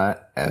absolutely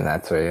not, and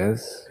that's where he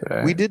is.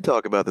 Right? We did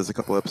talk about this a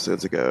couple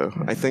episodes ago.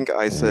 I think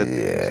I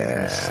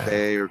said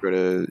stay or go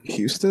to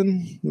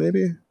Houston,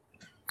 maybe.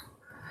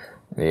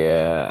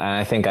 Yeah, and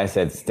I think I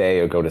said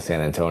stay or go to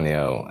San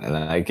Antonio, and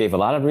I gave a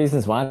lot of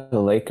reasons why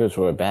the Lakers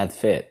were a bad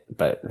fit,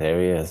 but there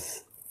he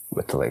is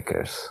with the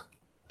Lakers.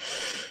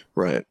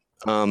 Right.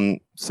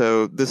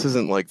 So this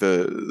isn't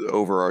the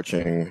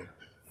overarching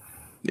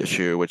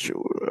issue, which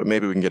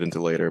maybe we can get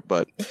into later,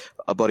 but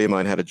a buddy of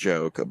mine had a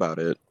joke about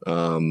it.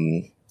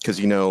 Because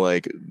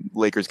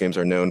Lakers games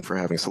are known for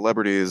having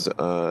celebrities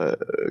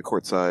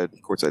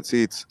courtside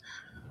seats.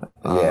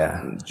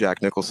 Yeah.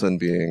 Jack Nicholson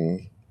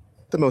being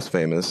the most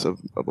famous of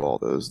all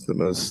those. The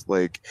most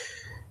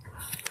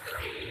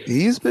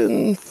he's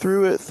been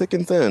through it thick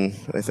and thin,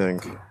 I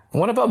think.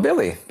 What about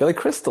Billy? Billy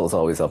Crystal's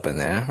always up in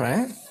there,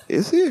 right?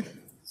 Is he?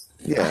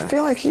 Yeah. I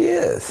feel like he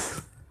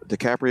is.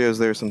 DiCaprio's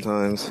there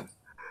sometimes.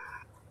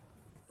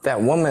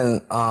 That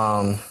woman,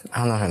 I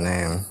don't know her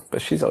name,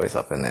 but she's always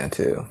up in there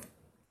too.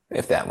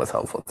 If that was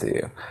helpful to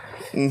you.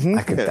 Mm-hmm.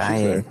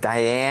 Like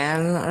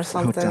Diane or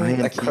something.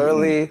 Diane like Keaton.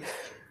 Curly,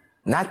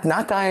 not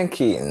Diane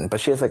Keaton, but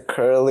she has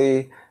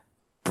curly,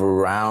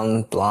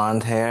 brown,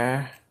 blonde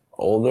hair.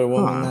 Older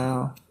woman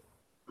now.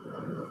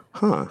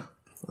 Huh.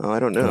 Oh, I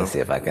don't know. Let me see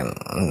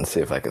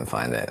if I can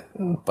find it.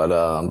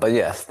 But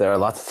yes, there are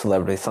lots of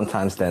celebrities.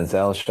 Sometimes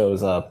Denzel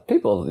shows up.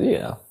 People,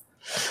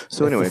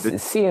 So anyway,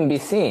 see and be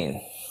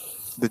seen.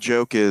 The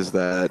joke is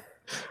that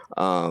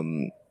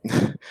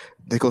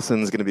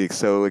Nicholson's going to be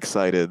so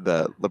excited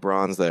that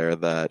LeBron's there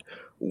that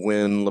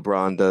when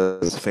LeBron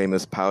does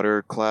famous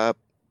powder clap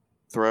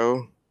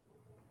throw,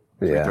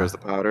 he throws the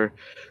powder,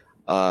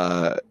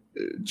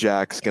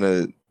 Jack's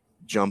going to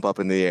jump up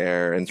in the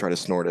air and try to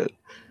snort it,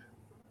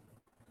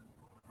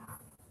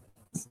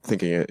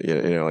 thinking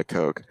it, like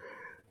Coke.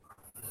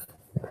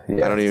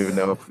 Yes. I don't even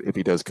know if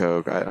he does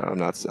Coke. I'm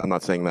not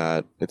saying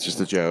that. It's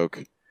just a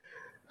joke.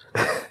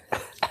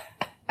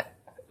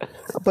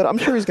 But I'm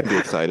sure he's going to be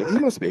excited. He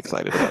must be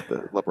excited about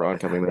the LeBron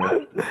coming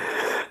there.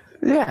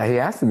 Yeah, he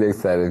has to be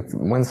excited.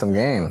 Win some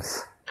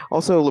games.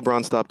 Also,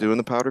 LeBron stopped doing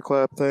the powder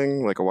clap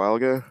thing like a while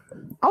ago.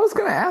 I was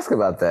going to ask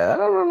about that. I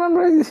don't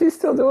remember. Is he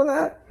still doing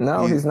that?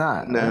 No, he's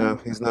not. No,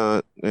 he's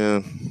not.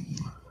 Yeah.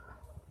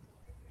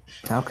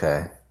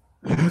 Okay.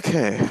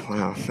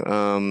 Wow.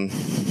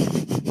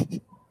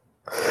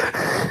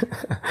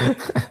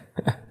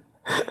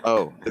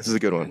 Oh, this is a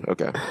good one.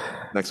 Okay.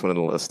 Next one on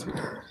the list.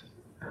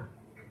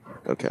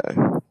 Okay.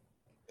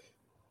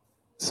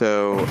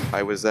 So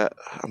I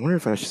wonder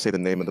if I should say the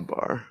name of the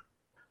bar.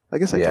 I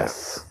guess I can.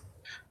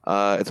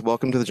 It's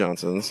Welcome to the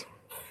Johnsons.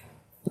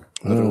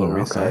 Another Lower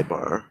East Side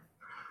bar.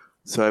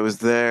 So I was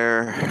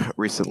there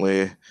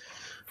recently.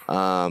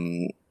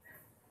 And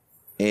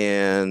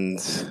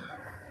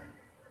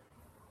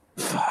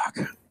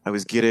I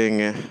was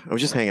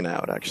just hanging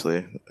out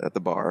actually at the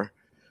bar,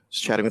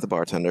 just chatting with the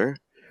bartender.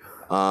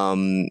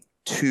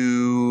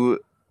 Two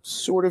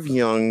sort of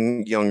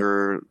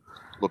younger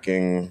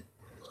looking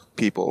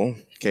people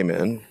came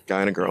in, guy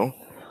and a girl.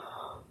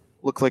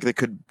 Looked like they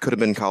could have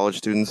been college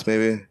students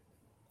maybe.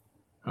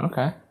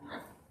 Okay.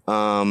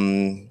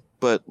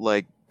 But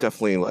like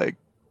definitely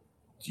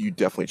you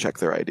definitely check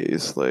their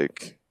IDs.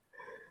 Like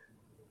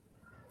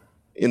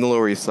in the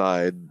Lower East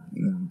Side,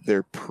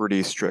 they're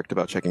pretty strict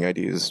about checking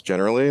IDs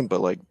generally,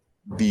 but like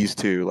these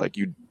two, like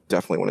you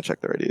definitely want to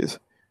check their IDs.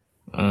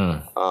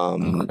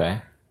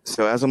 Okay.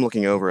 So as I'm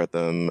looking over at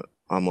them,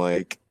 I'm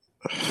like,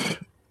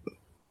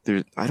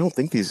 I don't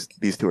think these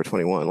two are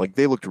 21. Like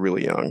they looked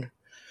really young.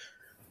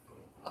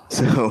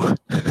 So,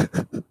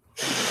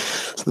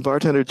 so the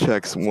bartender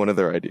checks one of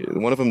their IDs.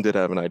 One of them did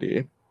have an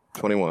ID,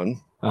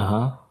 21.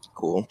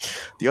 Cool.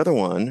 The other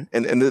one,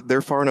 and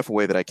they're far enough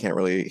away that I can't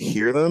really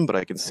hear them, but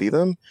I can see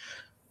them.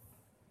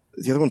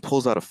 The other one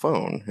pulls out a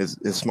phone, his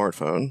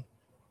smartphone.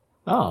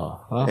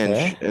 Oh,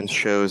 okay. And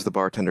shows the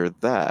bartender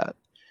that.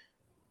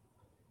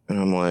 And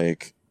I'm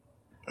like,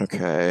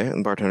 okay. And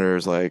the bartender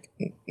is like,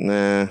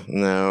 nah,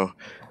 no.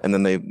 And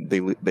then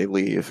they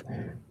leave.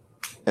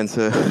 And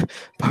so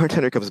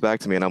bartender comes back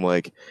to me and I'm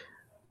like,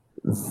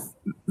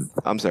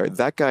 I'm sorry,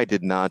 that guy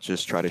did not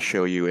just try to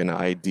show you an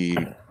ID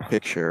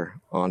picture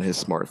on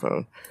his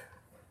smartphone.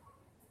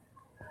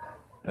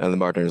 And the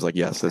bartender's like,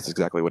 yes, that's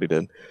exactly what he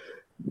did.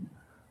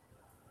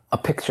 A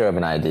picture of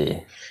an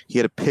ID? He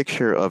had a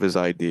picture of his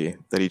ID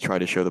that he tried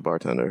to show the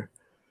bartender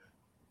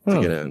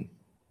to get in.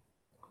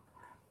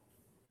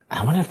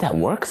 I wonder if that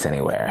works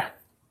anywhere.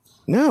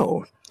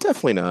 No,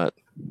 definitely not.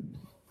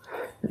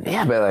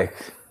 Yeah, but like,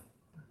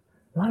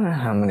 I wonder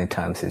how many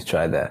times he's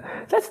tried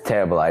that. That's a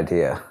terrible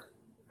idea.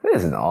 It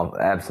is an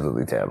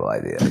absolutely terrible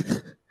idea.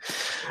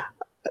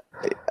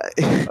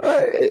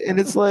 And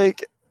it's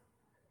like,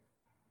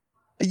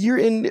 you're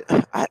in.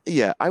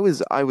 I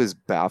was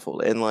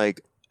baffled, and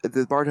like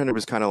the bartender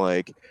was kind of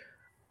like,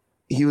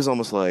 he was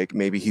almost like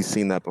maybe he's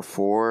seen that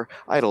before.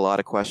 I had a lot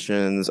of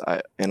questions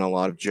and a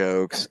lot of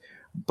jokes,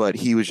 but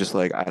he was just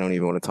like, I don't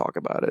even want to talk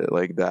about it.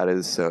 Like that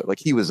is so. Like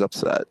he was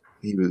upset.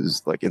 He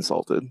was like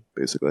insulted,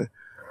 basically.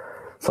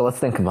 So let's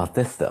think about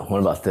this though. What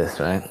about this,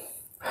 right?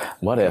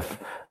 What if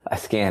I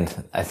scanned,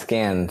 made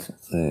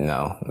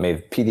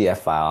a PDF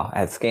file. I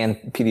had scanned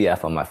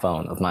PDF on my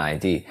phone of my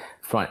ID,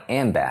 front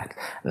and back.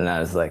 And I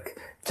was like,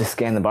 just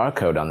scan the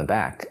barcode on the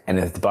back. And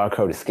if the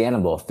barcode is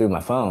scannable through my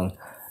phone,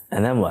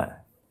 and then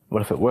what?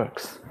 What if it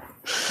works?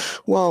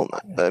 Well,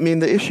 I mean,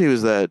 the issue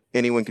is that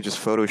anyone could just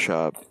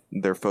Photoshop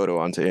their photo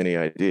onto any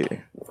ID.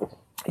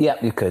 Yeah,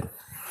 you could.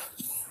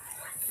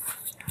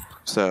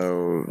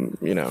 So,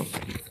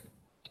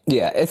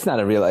 Yeah, it's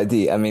not a real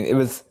ID. I mean,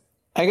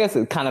 I guess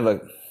it's kind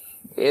of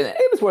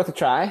it was worth a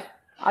try.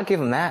 I'll give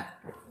them that.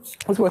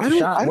 It was worth a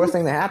shot. Worst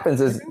thing that happens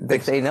is they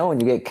say no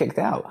and you get kicked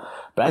out.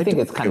 But I think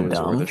it's kind of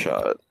dumb. Worth a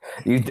shot.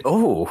 You.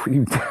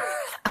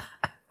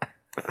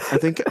 I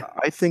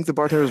think the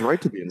bartender is right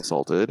to be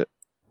insulted.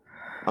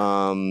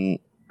 I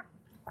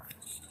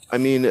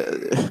mean,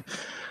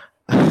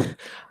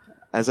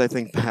 as I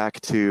think back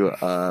to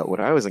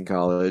when I was in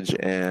college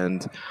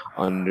and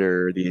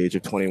under the age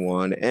of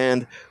 21,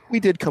 and we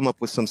did come up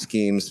with some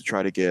schemes to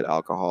try to get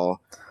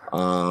alcohol.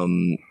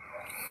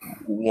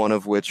 One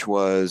of which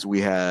was we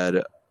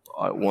had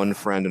one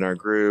friend in our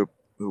group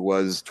who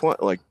was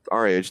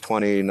our age,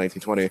 19,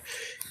 20,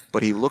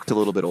 but he looked a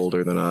little bit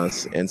older than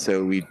us. And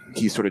so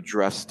he sort of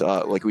dressed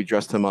up, we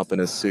dressed him up in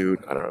a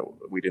suit. I don't know.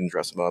 We didn't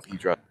dress him up. He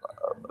dressed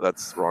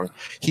that's wrong.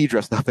 He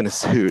dressed up in a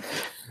suit,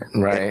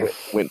 Right.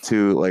 went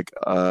to like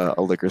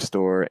a liquor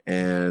store,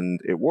 and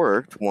it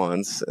worked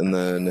once, and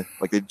then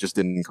like they just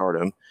didn't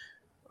card him.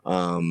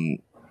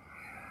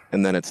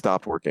 And then it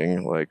stopped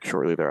working like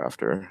shortly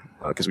thereafter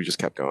because we just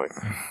kept going.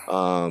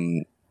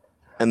 And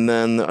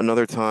then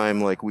another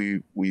time, like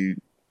we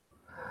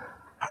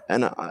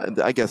and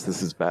I guess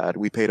this is bad.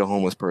 We paid a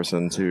homeless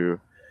person to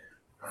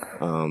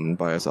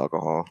buy us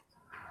alcohol.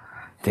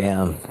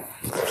 Damn.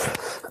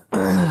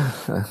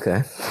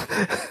 Okay.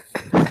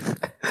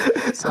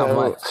 So, How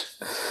much?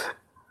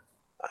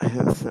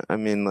 I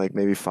mean, like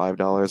maybe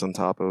 $5 on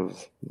top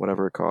of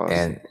whatever it costs.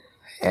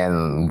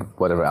 And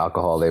whatever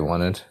alcohol they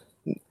wanted.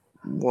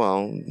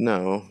 Well,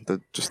 no,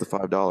 just the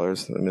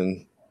 $5. I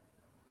mean,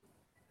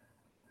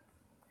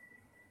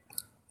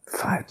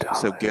 $5.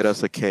 so get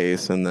us a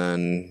case and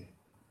then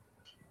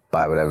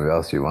Buy whatever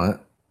else you want.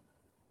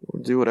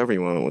 do whatever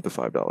you want with the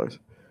 $5.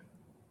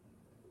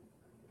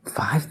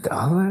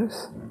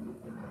 $5?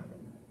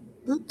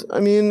 I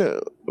mean,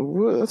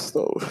 what's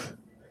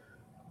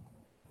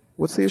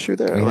the issue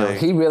there? You know, Like,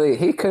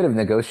 he could have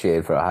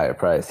negotiated for a higher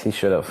price. He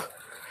should have.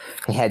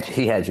 He had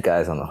you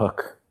guys on the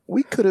hook.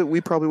 we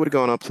probably would have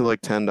gone up to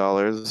like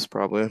 $10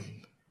 probably.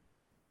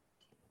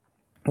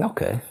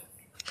 Okay.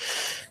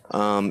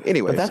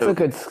 Anyway, But that's so a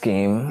good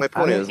scheme. my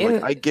point is,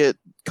 like, I get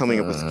coming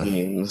up with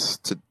schemes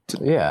to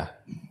yeah.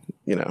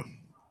 you know,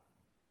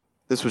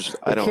 this was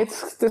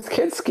This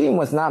kid's scheme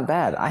was not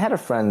bad. I had a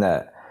friend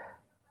that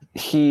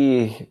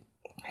he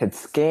had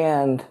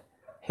scanned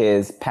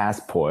his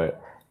passport,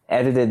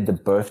 edited the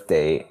birth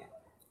date,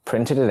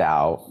 printed it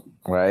out,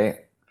 right?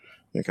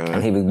 Okay.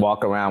 And he would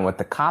walk around with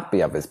a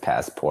copy of his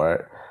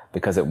passport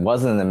because it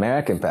wasn't an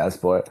American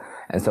passport.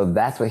 And so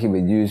that's what he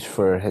would use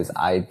for his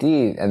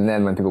ID. And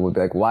then when people would be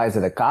like, why is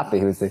it a copy?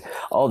 He would say,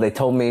 oh, they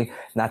told me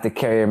not to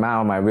carry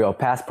around my real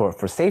passport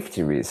for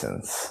safety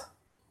reasons.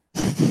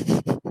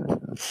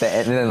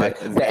 And then like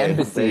the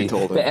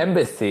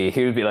embassy,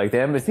 he would be like,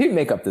 the embassy, he'd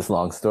make up this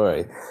long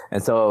story.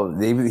 And so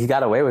he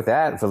got away with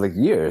that for like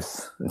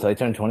years until he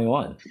turned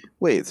 21.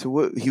 Wait, so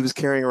what, he was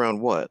carrying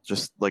around what?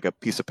 Just like a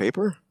piece of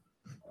paper?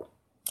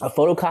 A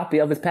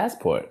photocopy of his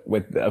passport,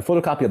 with a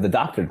photocopy of the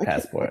doctored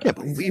passport. I can't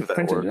believe that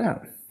Printed worked. it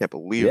out. Can't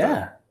believe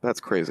that. That's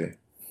crazy.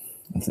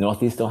 It's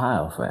Northeast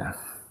Ohio, man.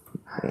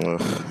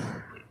 Ugh.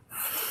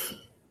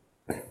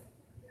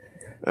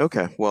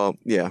 Okay, well,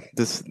 yeah,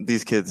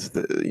 these kids,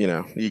 you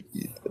know,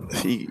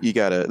 you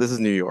gotta, this is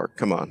New York.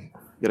 Come on.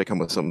 You gotta come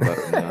with something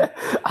better than that.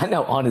 I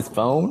know, on his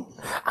phone.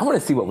 I want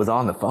to see what was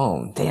on the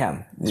phone.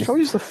 Damn. It's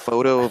probably just a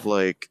photo of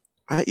like,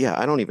 I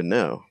don't even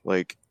know.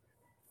 Like,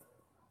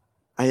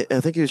 I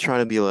think he was trying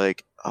to be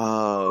like,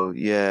 oh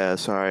yeah,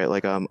 sorry,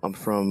 like I'm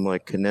from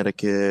like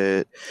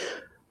Connecticut,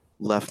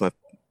 left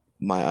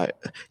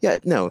yeah,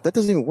 no, that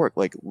doesn't even work.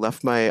 Like,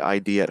 left my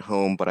ID at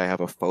home, but I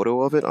have a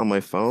photo of it on my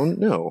phone.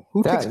 No,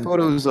 who takes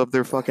photos of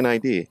their fucking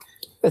ID?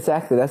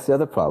 Exactly, that's the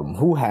other problem.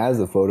 Who has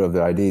a photo of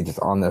their ID just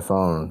on their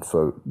phone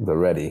for the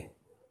ready?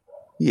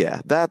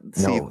 Yeah,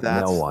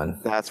 no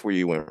one. That's where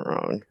you went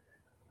wrong.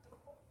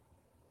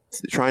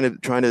 Trying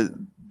to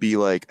be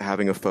like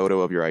having a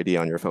photo of your ID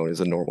on your phone is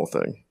a normal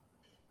thing.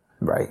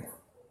 Right.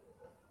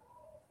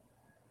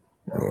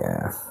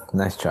 Yeah.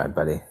 Nice try,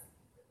 buddy.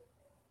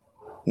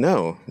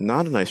 No,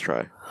 not a nice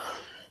try.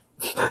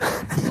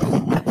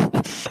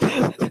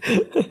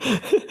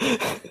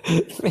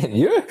 Man,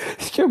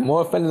 you're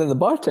more offended than the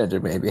bartender,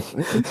 maybe.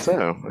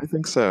 I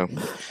think so.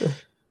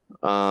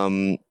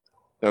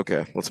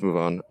 Okay, let's move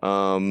on.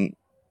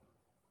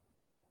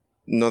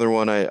 Another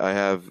one I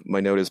have, my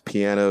note is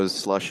Pianos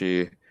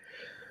Slushy.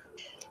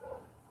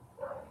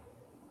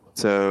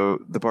 So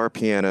the bar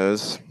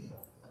Pianos,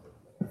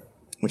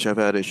 which I've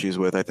had issues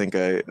with. I think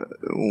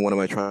one of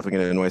my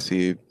trafficking in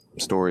NYC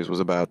stories was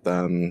about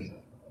them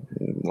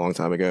a long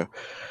time ago.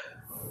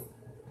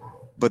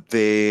 But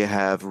they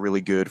have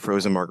really good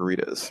frozen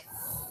margaritas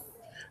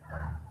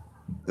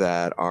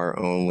that are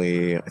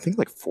only, I think,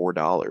 like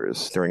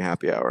 $4 during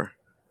happy hour.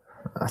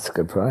 That's a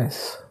good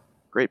price.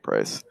 Great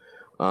price.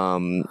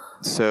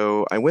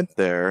 So I went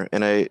there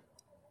and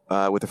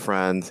with a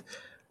friend,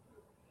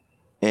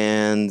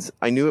 and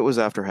I knew it was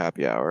after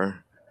happy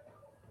hour,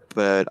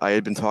 but I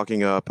had been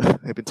talking up the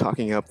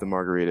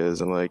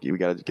margaritas. I'm like, we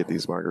got to get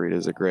these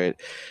margaritas. They're great.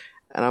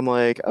 And I'm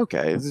like,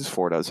 okay, this is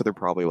 $4. So they're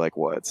probably like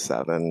what,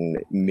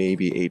 $7,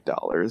 maybe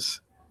 $8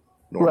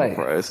 normal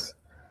price.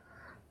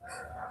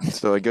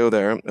 So I go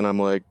there and I'm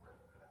like,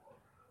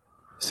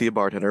 see a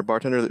bartender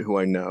who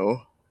I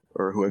know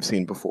or who I've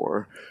seen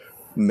before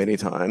many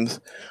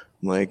times.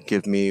 I'm like,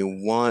 give me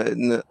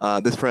one.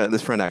 This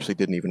friend actually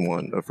didn't even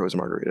want a frozen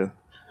margarita.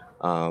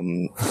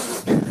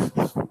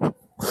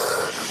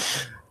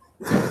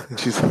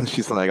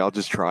 She's like, I'll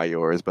just try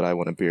yours, but I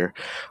want a beer.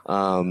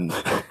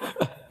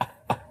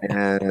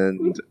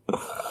 And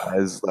I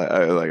was like,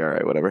 all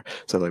right, whatever.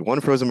 So like one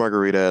frozen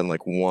margarita and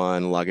like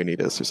one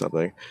Lagunitas or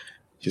something.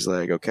 She's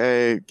like,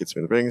 okay, gets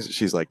me the rings.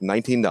 She's like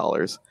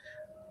 $19.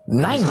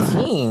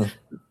 19?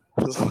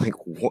 I was like,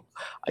 what?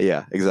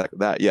 Yeah, exactly.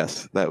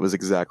 That was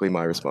exactly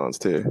my response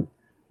too.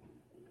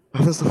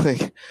 I was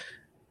like,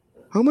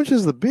 how much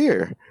is the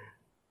beer?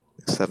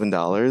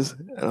 $7.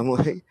 And I'm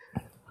like,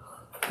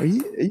 are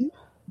you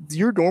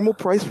your normal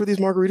price for these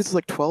margaritas is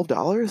like $12?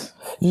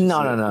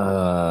 No, no, no, no, no,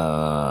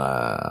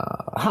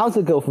 no. How's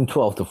it go from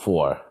 12 to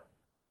 4?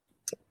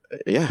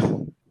 Yeah,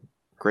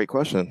 great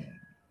question.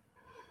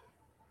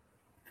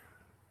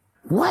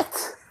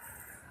 What?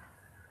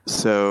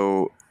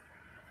 So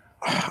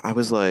I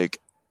was like,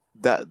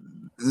 that.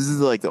 This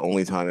is like the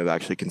only time I've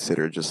actually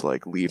considered just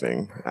like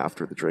leaving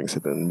after the drinks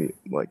have been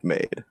like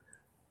made.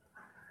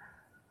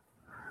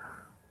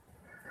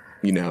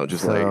 You know,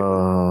 just like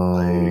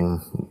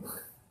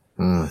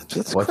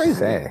that's What'd you crazy.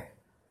 say?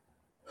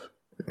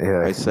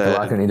 Yeah, I said, the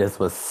Lagunitas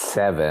was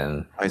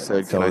 7. I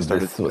said, So can I start?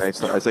 this I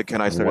was said,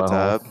 can I start a 12.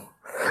 tab?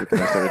 I said, can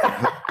I start a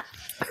tab?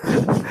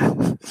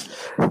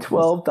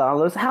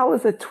 $12? How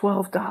is it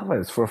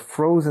 $12 for a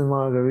frozen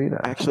margarita?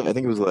 Actually, I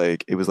think it was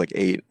like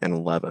 8 and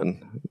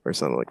 11 or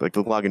something like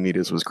the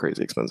Lagunitas was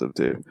crazy expensive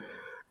too.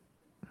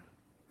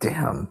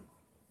 Damn.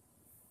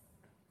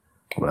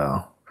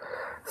 Well,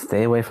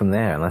 stay away from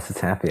there unless it's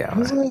happy I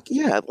was hour. like,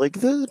 yeah, like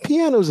the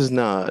pianos is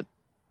not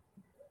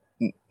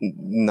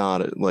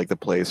like the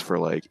place for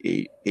like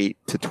eight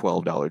to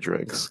 $12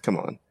 drinks. Come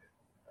on.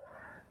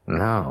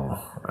 No,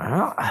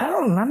 I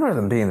don't remember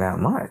them being that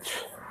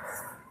much.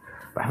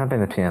 I haven't been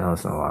to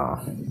pianos in a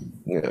while.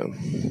 Yeah.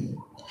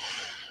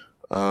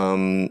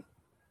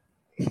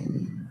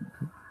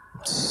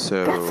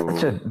 So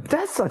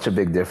That's such a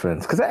big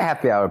difference because that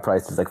happy hour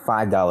price is like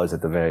 $5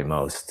 at the very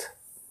most.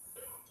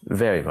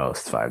 Very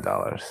most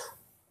 $5.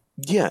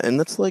 yeah, and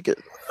that's like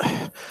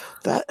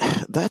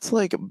that's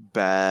like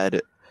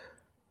bad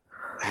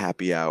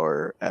happy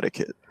hour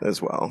etiquette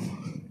as well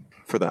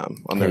for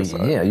them on their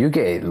side. Yeah, you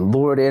get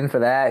lured in for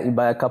that. You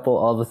buy a couple,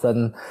 all of a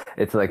sudden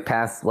it's like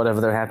past whatever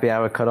their happy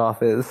hour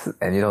cutoff is,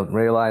 and you don't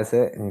realize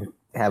it, and you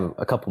have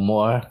a couple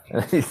more,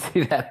 and you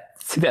see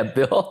that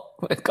bill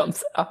when it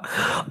comes out.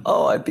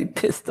 Oh, I'd be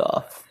pissed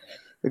off.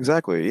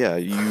 Exactly. Yeah.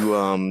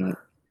 You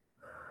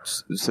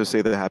so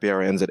say the happy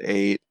hour ends at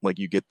 8, like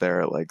you get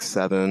there at like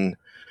 7,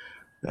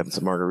 having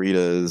some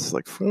margaritas,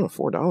 like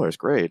 $4,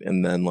 great.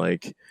 And then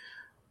like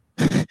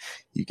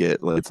you get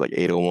it's like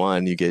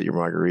 8:01, you get your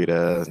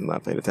margarita,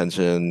 not paying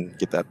attention,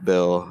 get that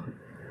bill.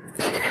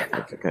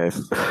 Like, okay,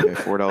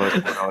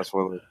 $4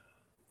 for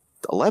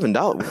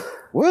 $11.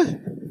 What?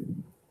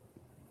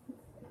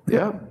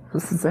 Yeah,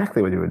 that's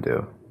exactly what you would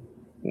do.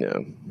 Yeah.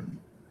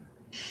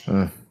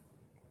 I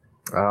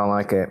don't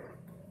like it.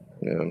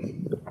 Yeah.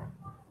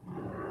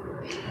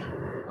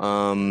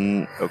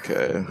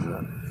 Okay.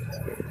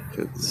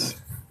 Kids.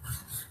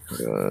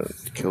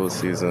 Kill a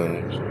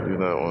season. Do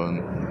that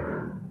one.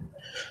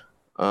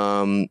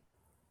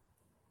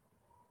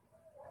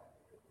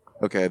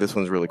 Okay, this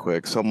one's really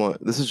quick.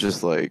 This is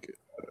just like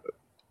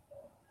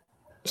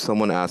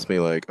someone asked me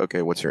like,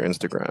 okay, what's your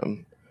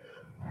Instagram?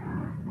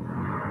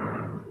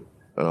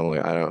 And I'm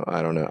like, I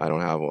don't know, I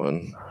don't have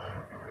one.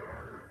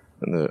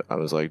 And I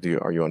was like,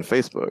 are you on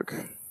Facebook?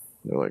 And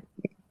they're like,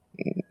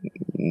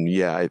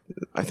 yeah,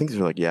 I think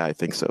they're like, yeah, I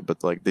think so,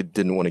 but like they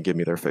didn't want to give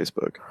me their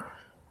Facebook.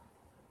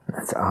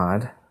 That's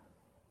odd.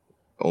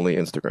 Only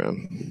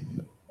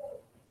Instagram.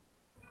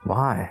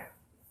 Why?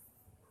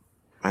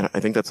 I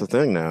think that's the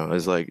thing now.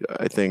 Is like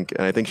I think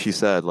she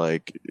said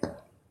like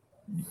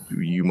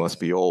you must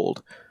be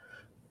old.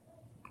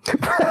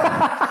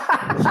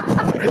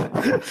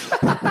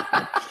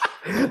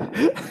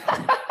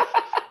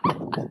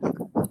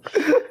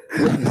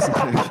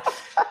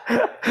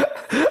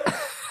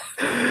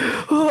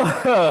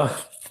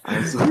 I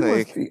was You like,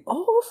 must be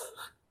old.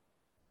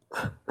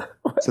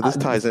 so this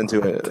ties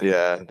into it.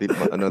 Yeah,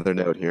 another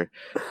note here.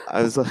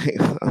 I was like,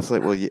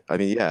 well, I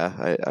mean,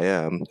 yeah, I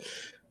am.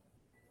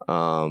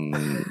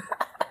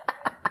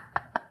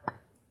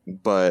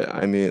 But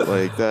I mean,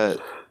 like that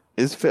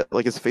is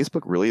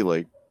Facebook really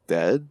like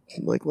dead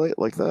like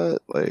that?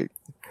 Like,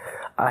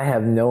 I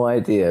have no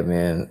idea,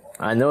 man.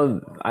 I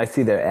know I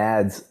see their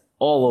ads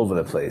all over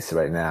the place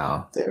right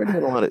now. they're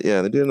doing a lot of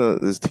they're doing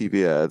these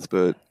TV ads,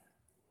 but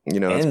you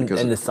know, it's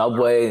because And the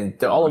subway, and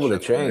they're all over the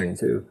train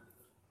too.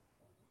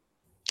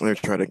 they're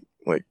trying to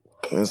like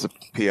it's a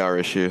PR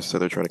issue, so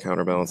they're trying to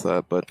counterbalance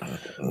that. But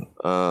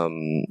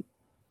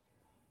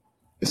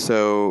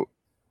so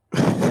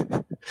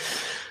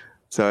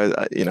so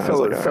I you know, I was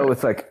like, so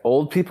it's like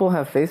old people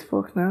have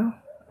Facebook now,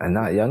 and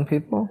not young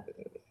people.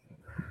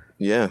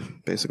 Yeah,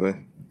 basically.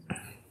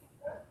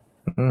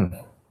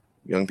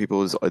 Young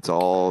people it's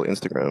all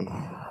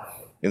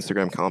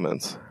Instagram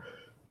comments.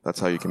 That's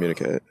how you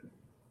communicate.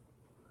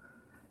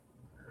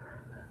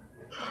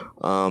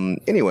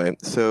 Anyway,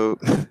 so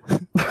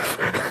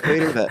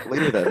later that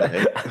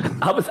night,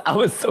 I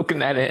was soaking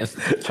that in,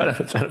 trying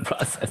to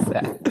process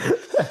that.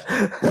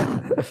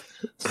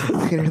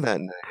 later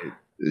that night,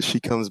 she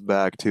comes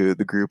back to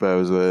the group I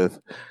was with,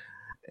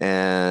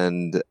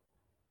 and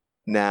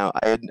now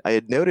I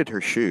had noted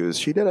her shoes.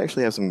 She did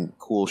actually have some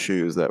cool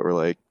shoes that were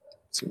like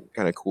some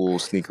kind of cool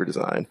sneaker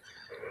design.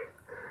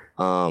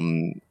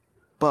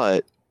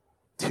 But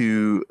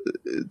to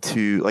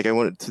like I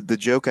wanted to, the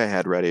joke I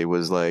had ready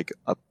was like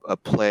a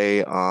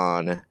play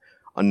on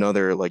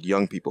another like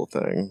young people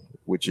thing,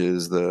 which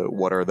is the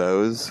what are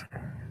those?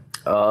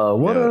 What Yeah, are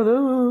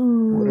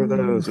what are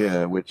those? those?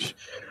 Yeah, which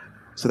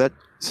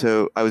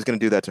so I was gonna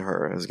do that to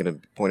her. I was gonna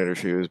point at her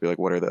shoes, be like,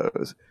 what are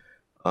those?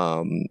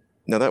 Um,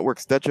 Now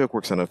that joke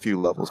works on a few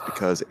levels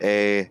because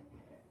A,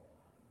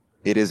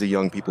 it is a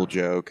young people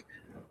joke,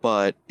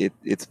 but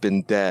it's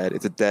been dead.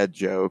 It's a dead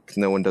joke.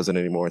 No one does it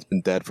anymore. It's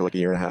been dead for like a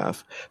year and a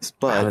half.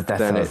 But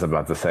That's what I was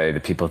about to say. Do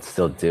people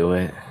still do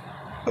it?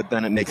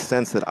 then it makes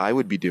sense that I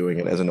would be doing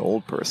it as an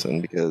old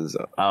person because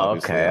Oh,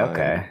 obviously okay,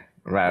 okay.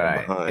 Right, I'm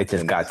right. behind. It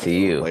just And got to so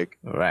you. like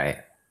Right.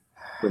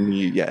 for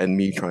me, yeah, and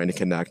me trying to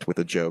connect with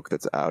a joke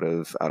that's out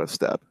of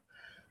step,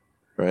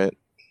 right?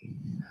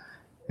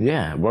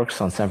 Yeah, it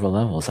works on several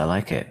levels. I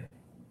like it.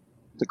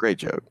 It's a great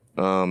joke.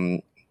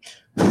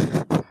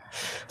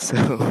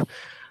 So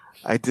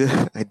I did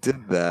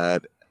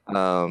that.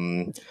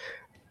 And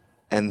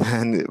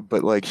then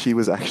but like she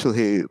was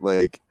actually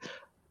like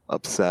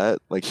upset.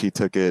 Like she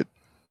took it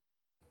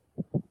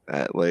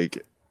at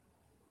like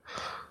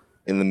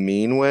in the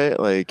mean way.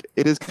 Like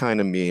it is kind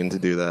of mean to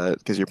do that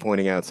because you're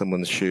pointing out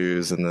someone's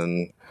shoes and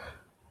then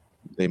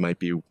they might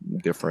be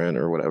different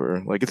or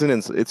whatever. Like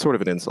it's sort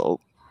of an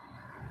insult.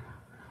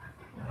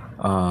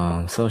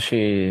 So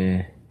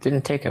she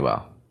didn't take it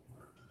well.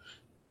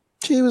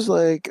 She was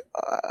like,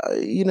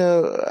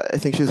 I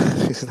think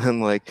she's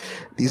then like,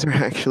 these are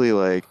actually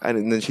like,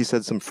 and then she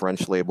said some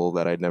French label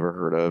that I'd never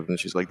heard of, and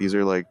she's like, these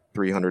are like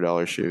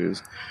 $300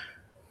 shoes.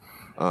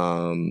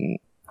 Um,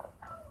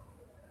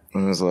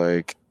 I was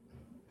like,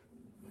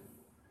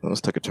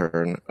 let's take a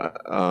turn.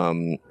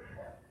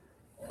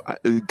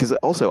 Because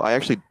also I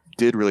actually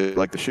did really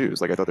like the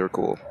shoes. Like I thought they were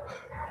cool.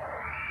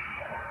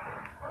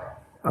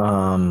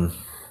 Um,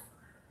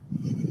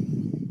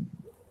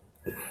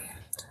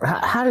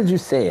 how did you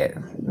say it?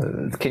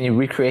 Can you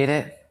recreate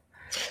it?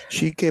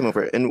 She came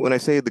over, and when I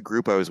say the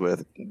group I was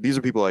with, these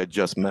are people I had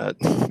just met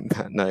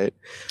that night.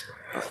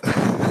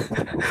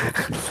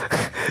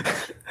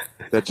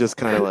 That just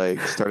kind of like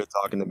started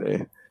talking to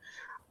me.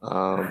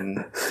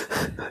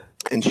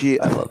 And she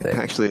I love it.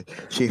 actually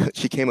she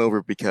came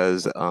over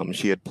because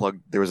she had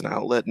plugged there was an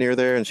outlet near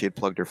there and she had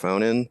plugged her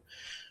phone in.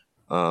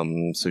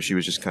 So she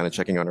was just kind of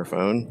checking on her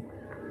phone.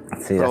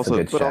 See, that's a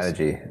good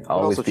strategy.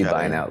 Always be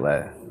by an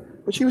outlet.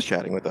 But she was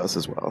chatting with us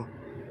as well.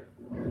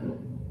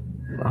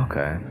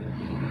 Okay.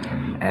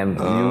 And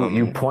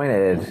you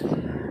pointed,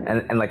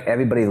 and like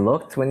everybody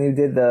looked when you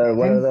did the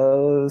what are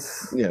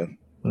those? Yeah.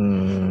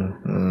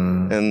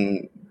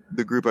 And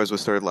the group I was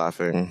with started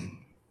laughing.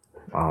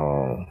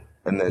 Oh.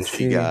 And then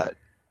she got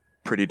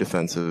pretty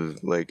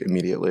defensive, like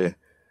immediately.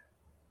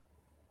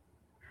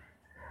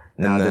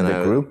 Now, did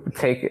the group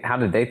take it? How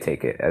did they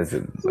take it? As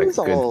a like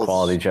good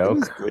quality joke? It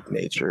was good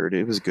natured.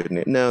 It was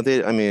good. No,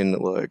 they. I mean,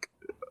 look,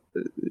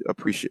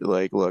 appreciate.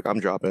 Like, look, I'm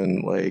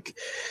dropping like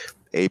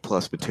A+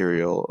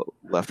 material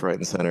left, right,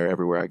 and center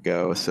everywhere I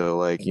go. So,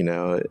 like,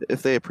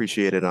 if they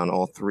appreciate it on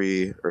all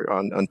three or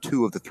on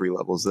two of the three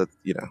levels,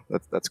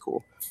 that's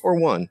cool. Or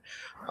one.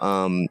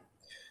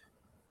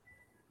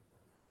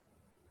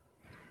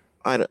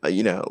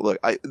 Look,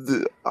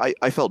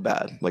 I felt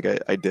bad. Like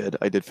I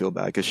did feel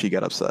bad because she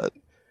got upset.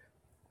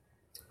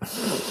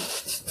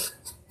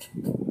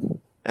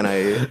 And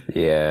I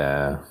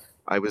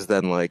was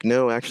then like,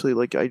 no, actually,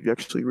 like I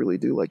actually really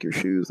do like your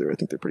shoes. I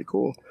think they're pretty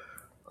cool.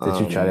 Did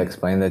you try to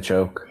explain the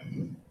joke?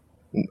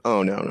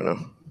 Oh no.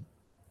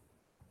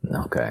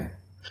 Okay.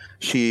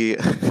 She,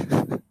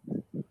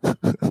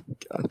 God.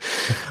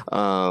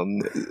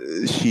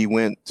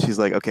 She's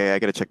like, okay, I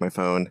gotta check my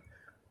phone.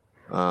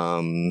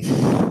 And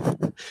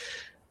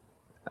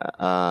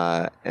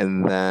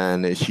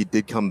then she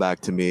did come back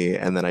to me,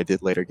 and then I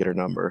did later get her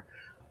number.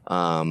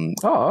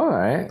 All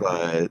right.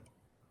 But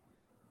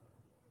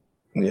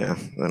yeah,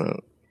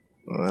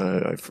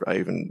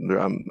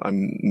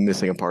 I'm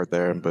missing a part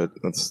there, but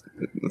that's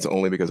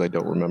only because I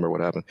don't remember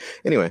what happened.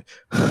 Anyway,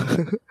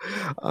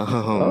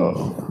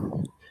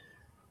 all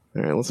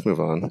right, let's move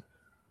on.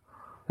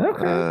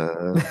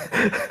 Okay.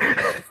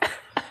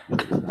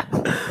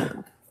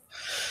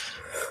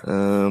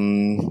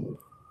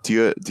 Do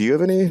you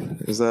have any?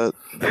 Is that?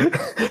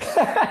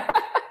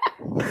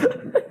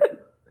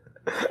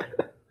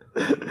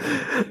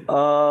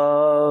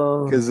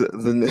 Because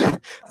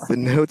the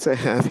notes I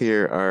have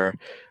here are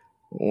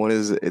one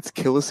is it's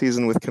Kill a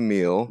Season with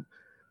Camille,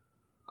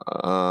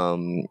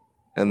 and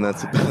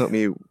that's about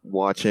me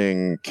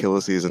watching Kill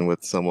a Season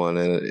with someone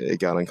and it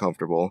got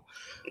uncomfortable.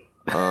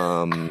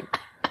 And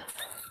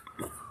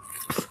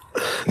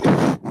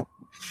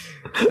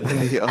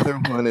the other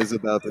one is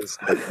about this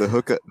the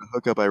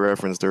hookup I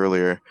referenced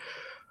earlier,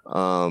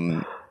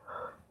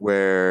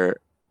 where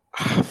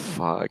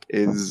fuck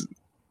is.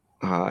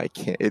 I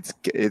can't.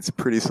 It's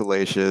pretty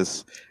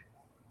salacious.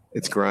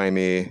 It's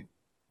grimy.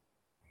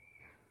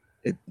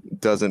 It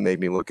doesn't make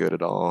me look good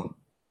at all.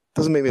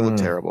 Doesn't make me look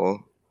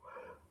terrible.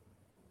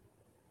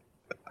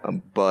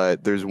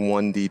 but there's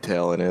one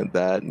detail in it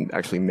that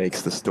actually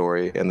makes the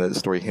story, and the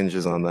story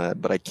hinges on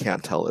that. But I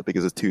can't tell it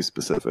because it's too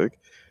specific.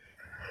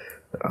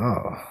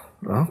 Oh,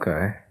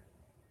 okay.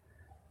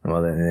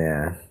 Well then,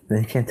 yeah.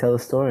 Then you can't tell the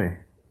story.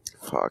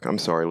 Fuck, I'm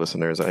sorry,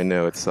 listeners. I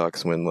know it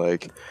sucks when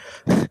like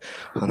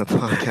on a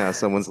podcast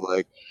someone's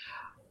like,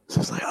 so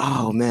it's like,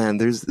 oh man,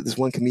 there's this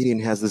one comedian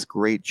has this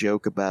great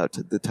joke about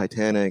the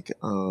Titanic.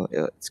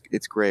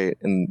 It's great,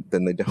 and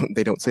then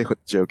they don't say what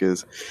the joke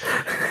is.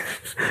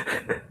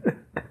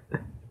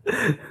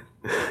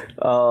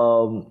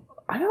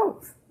 I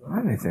don't.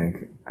 Let me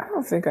think. I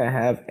don't think I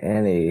have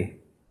any.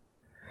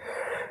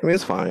 I mean,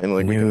 it's fine.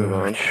 Like we can move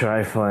on.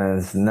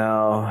 Triflins.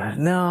 No,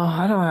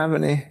 I don't have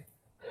any.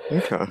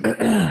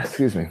 Okay.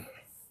 Excuse me.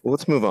 Well,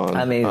 let's move on.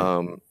 I mean,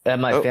 at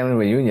my family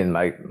reunion,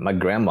 my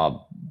grandma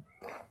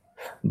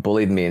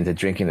bullied me into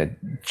drinking a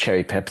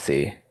cherry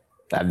Pepsi.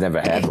 I've never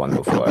had one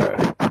before.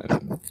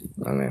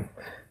 I mean,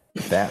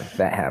 that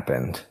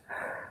happened.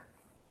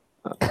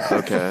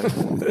 Okay.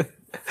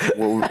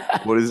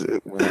 What is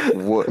it?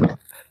 What?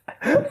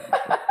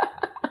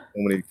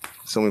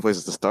 So many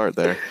places to start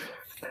there.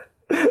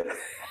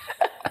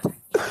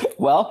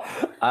 Well,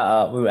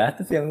 we were at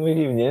the family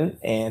reunion,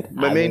 and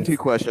my main two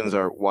questions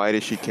are: why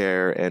does she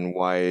care, and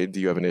why do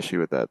you have an issue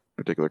with that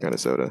particular kind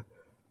of soda?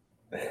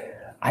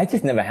 I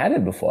just never had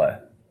it before.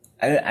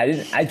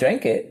 I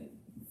drank it.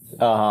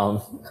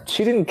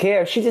 She didn't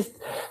care.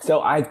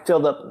 So I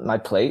filled up my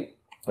plate,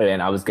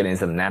 and I was getting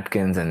some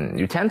napkins and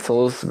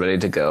utensils ready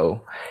to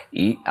go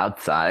eat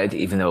outside,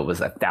 even though it was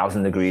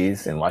 1,000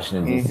 degrees in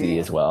Washington D.C.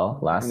 as well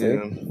last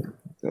week.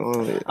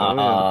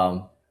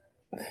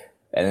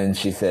 And then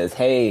she says,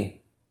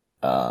 "Hey,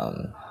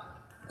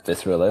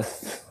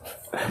 Visceralist,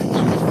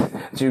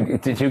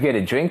 did you get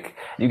a drink?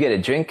 You get a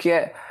drink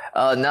yet?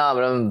 No,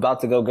 but I'm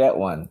about to go get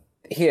one.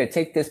 Here,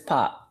 take this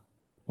pop."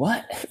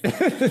 What?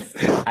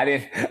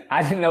 I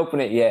didn't open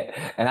it yet,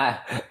 and I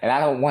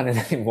don't want it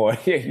anymore.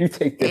 Here, you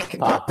take this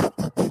pop.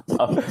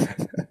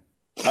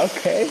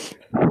 Okay.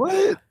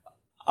 What?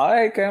 All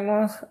right,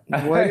 Grandma.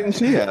 Why didn't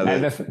she have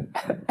it?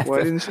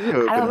 Why didn't she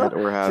open it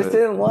or have it? Just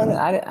didn't want it.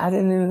 I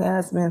didn't even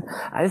ask, man.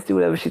 I just do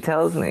whatever she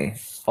tells me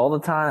all the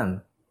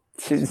time.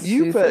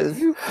 You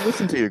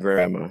listen to your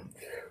grandma.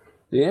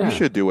 Yeah. You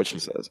should do what she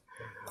says.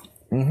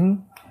 Mm-hmm.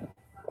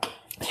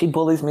 She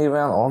bullies me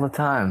around all the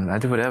time. I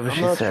do whatever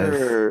she says. I'm not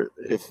sure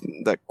if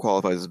that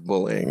qualifies as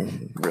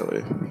bullying,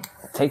 really.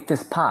 Take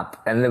this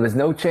pop. And there was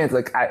no chance.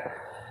 Like, I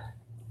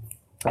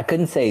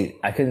couldn't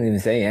even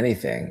say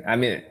anything. I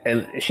mean,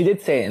 she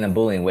did say it in a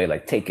bullying way,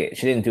 like, take it.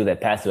 She didn't do that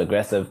passive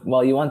aggressive,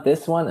 well, you want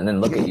this one? And then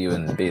look at you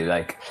and be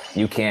like,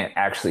 you can't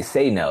actually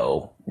say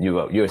no.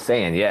 You're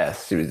saying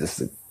yes. She was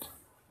just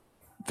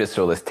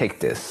visceralist,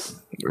 take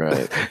this.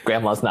 Right.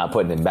 Grandma's not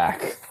putting it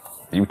back.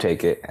 You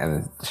take it.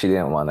 And she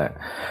didn't want it.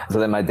 So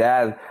then my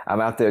dad, I'm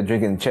out there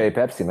drinking cherry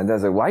Pepsi. My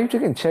dad's like, why are you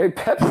drinking cherry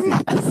Pepsi?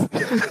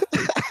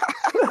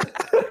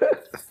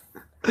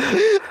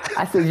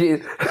 I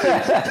said,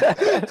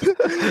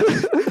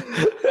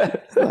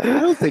 I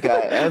don't think I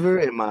ever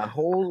in my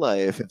whole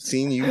life have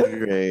seen you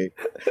drink.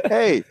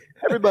 Hey,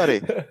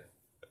 everybody,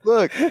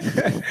 look.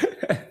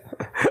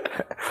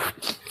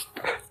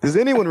 Does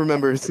anyone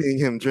remember seeing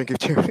him drink a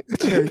cherry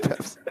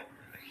Pepsi?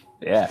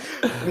 Yeah.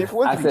 I mean, for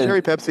one thing,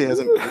 cherry Pepsi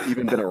hasn't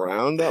even been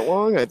around that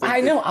long.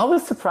 I know. I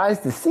was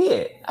surprised to see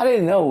it. I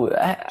didn't know.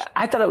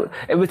 I thought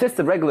it was just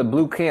the regular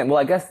blue can. Well,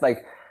 I guess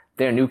like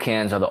their new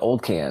cans are the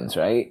old cans,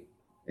 right?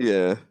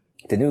 Yeah.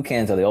 The new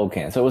cans are the old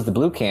cans. So it was the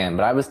blue can,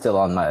 but I was still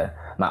on my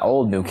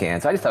old new can.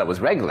 So I just thought it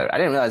was regular. I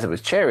didn't realize it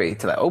was cherry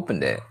till I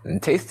opened it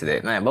and tasted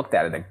it. And I looked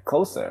at it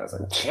closer. I was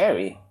like,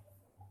 cherry?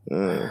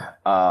 And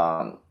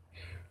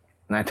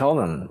I told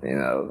him,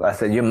 I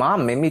said, your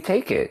mom made me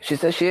take it. She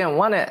said she didn't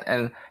want it.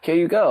 And here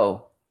you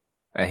go.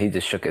 And he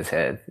just shook his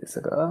head. He's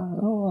like,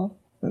 oh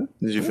well.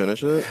 Did you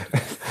finish it?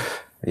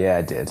 Yeah,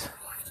 I did.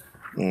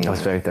 I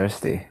was very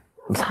thirsty.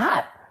 It was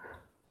hot.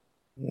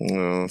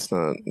 No, it's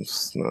not.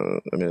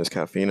 I mean, there's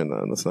caffeine in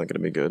that. That's not going to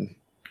be good.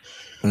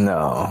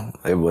 No,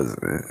 it was.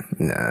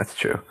 No, that's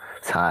true.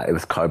 It's hot. It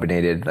was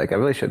carbonated. Like, I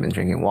really should have been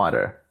drinking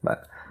water,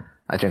 but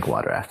I drank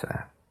water after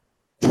that.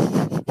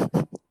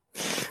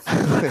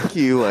 Like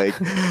you,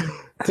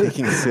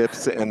 taking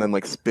sips and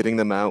then, spitting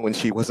them out when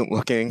she wasn't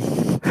looking.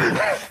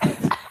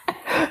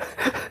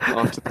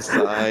 Off to the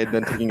side,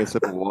 then taking a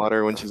sip of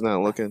water when she's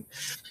not looking.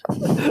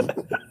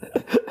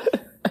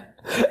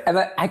 And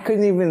I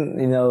couldn't even,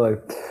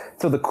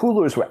 so the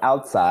coolers were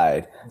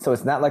outside. So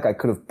it's not like I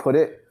could have put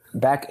it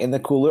back in the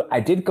cooler.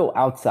 I did go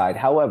outside.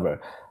 However,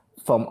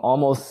 from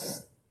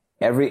almost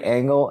every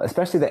angle,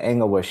 especially the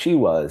angle where she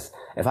was,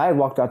 if I had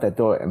walked out that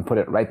door and put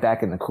it right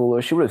back in the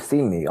cooler, she would have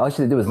seen me. All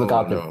she had to do was look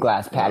out the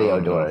glass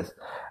patio doors.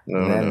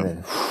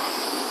 No.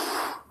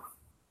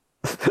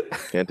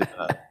 Can't do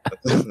that.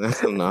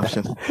 That's not an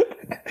option.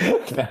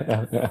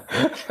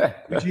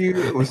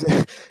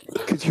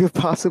 Could you have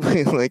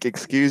possibly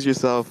excused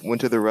yourself,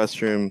 went to the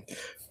restroom,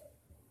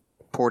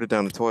 poured it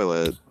down the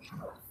toilet?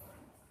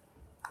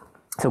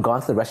 So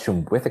gone to the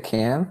restroom with a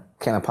can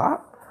of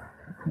pop?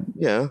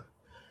 Yeah.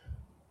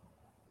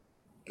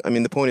 I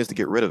mean, the point is to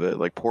get rid of it.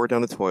 Like, pour it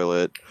down the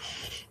toilet.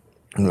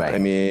 Right. I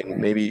mean,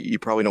 maybe you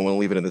probably don't want to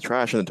leave it in the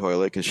trash in the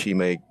toilet because she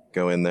may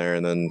go in there,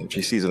 and then if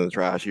she sees it in the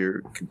trash,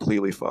 you're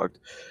completely fucked.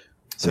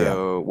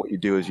 So what you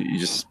do is you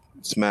just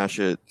smash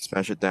it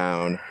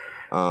down,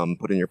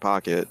 put it in your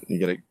pocket. You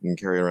can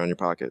carry it around your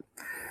pocket.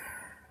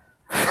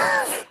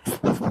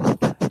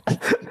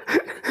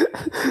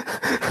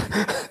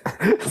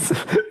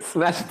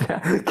 Smash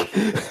down.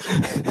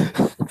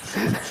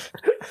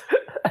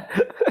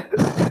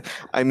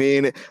 I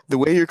mean, the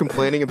way you're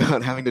complaining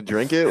about having to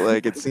drink it,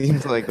 like it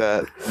seems like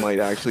that might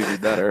actually be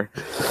better.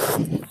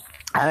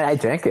 I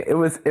drank it. It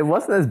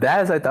wasn't as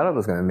bad as I thought it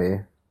was going to be.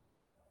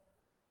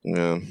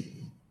 Yeah.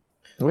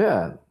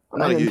 Yeah.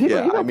 I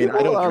mean,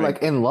 people are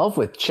like in love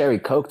with cherry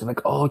Coke. They're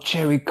like, oh,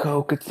 cherry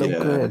Coke, it's so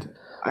good.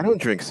 I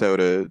don't drink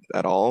soda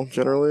at all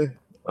generally.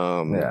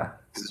 Yeah.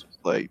 It's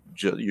like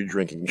you're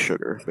drinking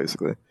sugar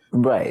basically.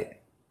 Right.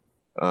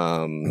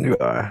 You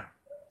are.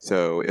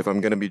 So if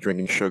I'm gonna be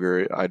drinking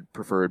sugar, I'd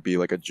prefer it be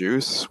like a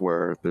juice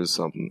where there's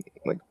some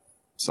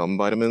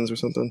vitamins or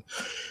something.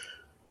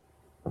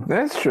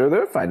 That's true.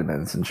 There are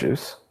vitamins in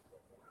juice.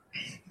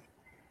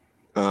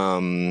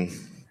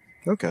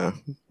 Okay.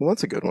 Well,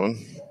 that's a good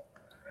one.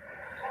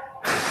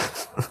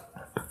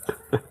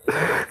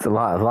 It's a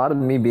lot of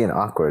me being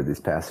awkward these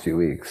past few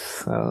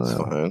weeks. I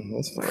don't know.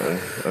 That's fine.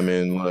 I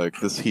mean, like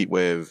this heat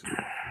wave,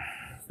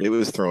 it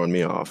was throwing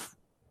me off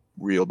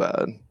real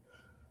bad.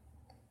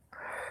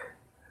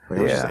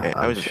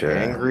 I was just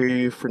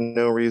angry for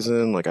no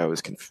reason. Like I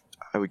would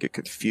get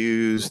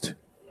confused.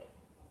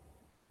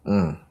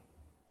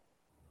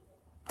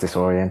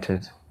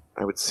 Disoriented.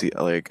 I would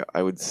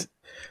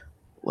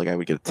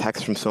get a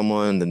text from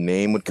someone, the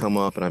name would come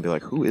up, and I'd be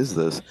like, "Who is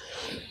this?"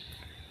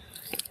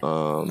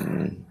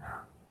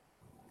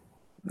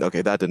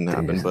 Okay, that didn't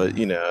happen, but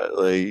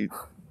like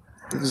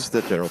this is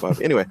the general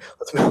vibe. Anyway,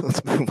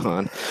 let's move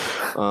on.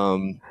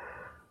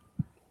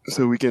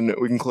 So we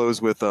can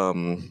close with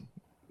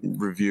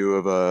review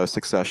of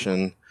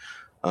Succession,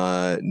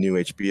 new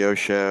HBO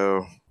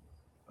show.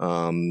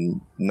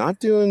 Not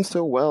doing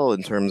so well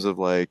in terms of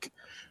like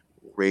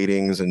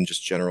ratings and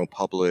just general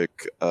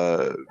public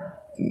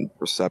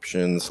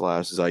reception /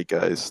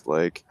 zeitgeist.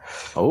 Like,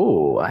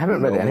 oh, I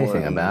haven't read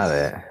anything about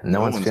it.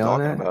 No one's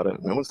feeling it about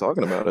it. No one's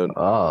talking about it.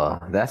 Oh,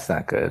 that's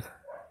not good.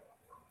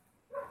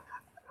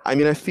 I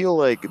mean, I feel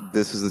like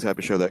this is the type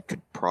of show that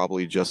could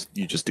probably just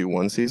do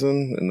one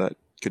season and that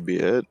could be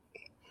it.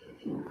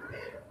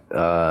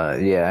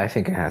 Yeah, I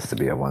think it has to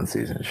be a one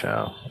season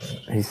show.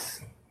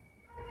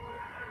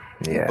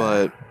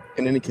 But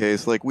in any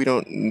case, like we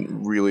don't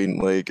really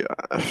like.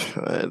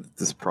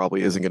 This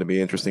probably isn't going to be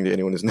interesting to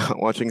anyone who's not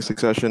watching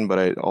Succession, but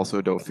I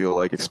also don't feel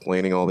like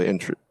explaining all the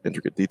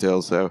intricate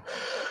details. So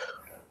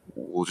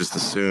we'll just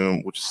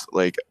assume. We'll just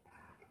like,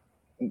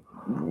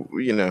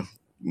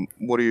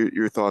 what are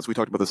your thoughts? We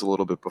talked about this a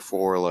little bit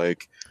before.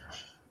 Like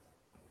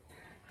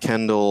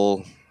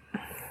Kendall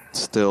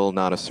still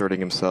not asserting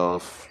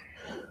himself,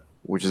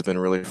 which has been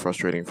really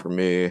frustrating for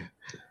me.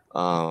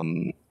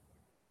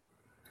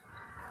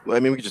 I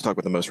mean, we could just talk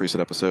about the most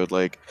recent episode.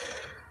 Like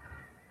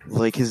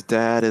his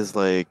dad is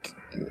like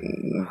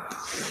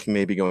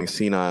maybe going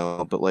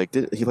senile, but like,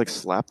 did he like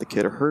slap the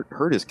kid or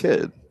hurt his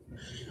kid?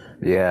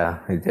 Yeah,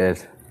 he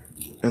did.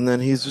 And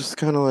then he's just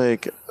kind of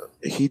like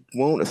he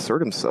won't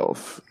assert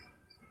himself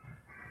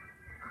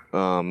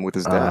with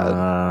his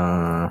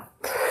dad.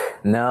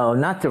 No,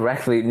 not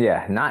directly.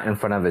 Yeah, not in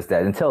front of his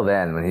dad. Until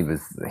then, when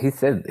he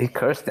said he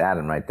cursed at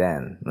him right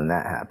then when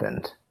that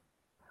happened.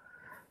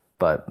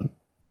 But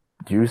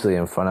usually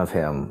in front of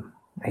him,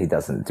 he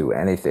doesn't do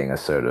anything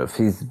assertive.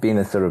 He's being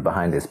assertive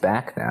behind his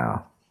back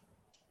now.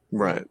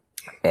 Right.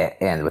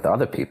 And with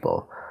other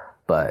people.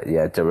 But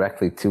yeah,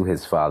 directly to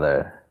his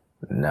father,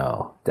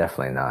 no,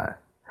 definitely not.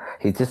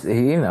 He's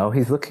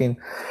looking,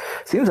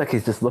 seems like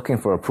he's just looking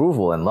for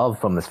approval and love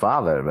from his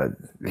father, but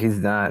he's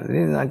not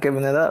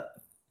giving it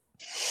up.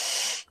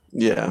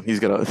 Yeah, he's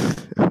gotta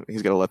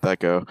let that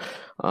go.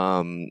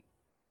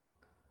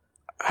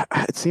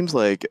 It seems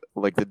like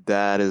the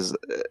dad is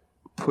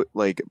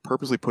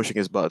purposely pushing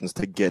his buttons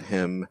to get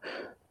him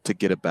to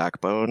get a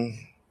backbone,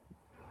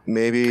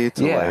 maybe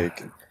he's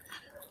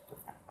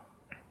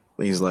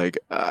like,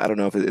 I don't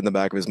know if in the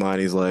back of his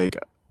mind he's like,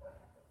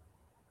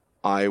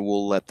 I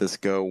will let this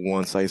go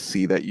once I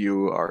see that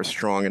you are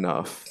strong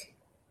enough.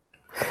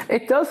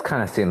 It does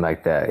kind of seem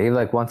like that. He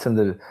like wants him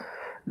to.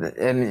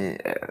 I mean,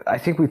 I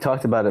think we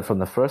talked about it from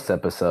the first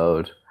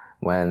episode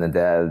when the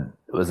dad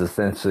was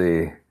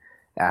essentially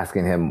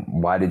asking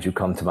him, "Why did you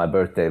come to my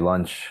birthday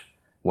lunch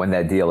when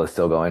that deal is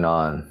still going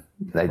on?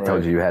 I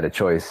told you had a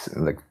choice."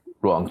 Like,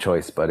 wrong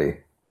choice, buddy.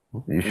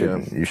 You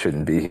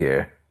shouldn't be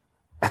here.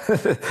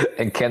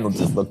 And Kendall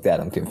just looked at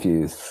him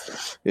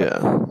confused.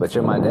 Yeah, but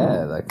you're my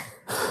dad, like,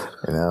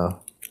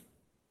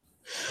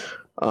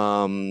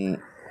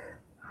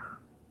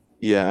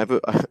 Yeah,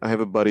 I have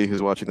a buddy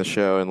who's watching the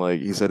show, and like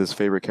he said his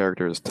favorite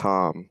character is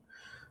Tom.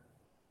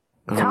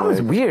 Tom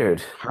is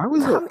weird. How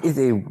is Tom is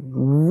a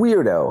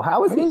weirdo.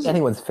 How is he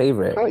anyone's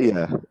favorite?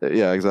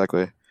 Yeah,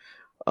 exactly.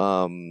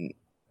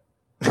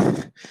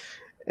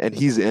 and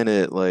he's in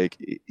it.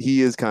 Like,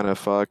 he is kind of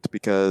fucked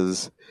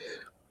because,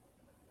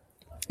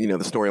 the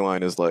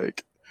storyline is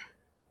like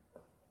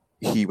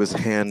he was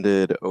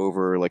handed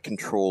over like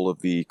control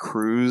of the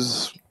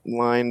cruise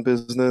line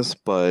business,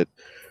 but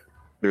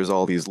there's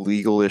all these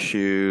legal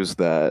issues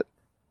that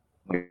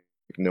like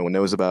no one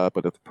knows about,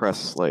 but if the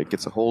press like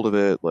gets a hold of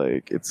it,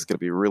 like it's gonna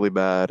be really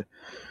bad.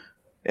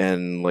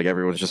 And like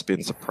everyone's just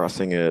been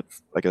suppressing it,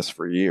 I guess,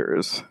 for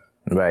years.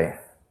 Right.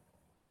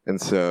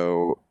 And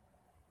so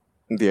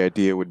the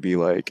idea would be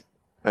like,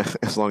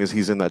 as long as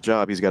he's in that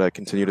job, he's got to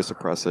continue to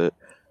suppress it.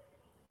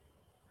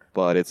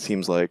 But it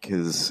seems like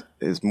his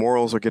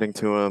morals are getting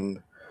to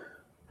him,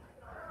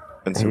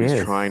 and so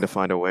he's trying to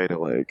find a way to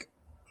like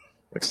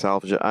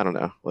salvage it. I don't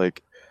know.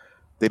 Like,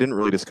 they didn't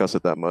really discuss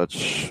it that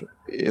much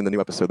in the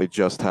new episode. They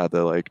just had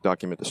the like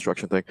document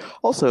destruction thing.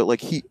 Also,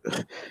 like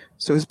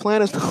so his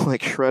plan is to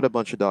like shred a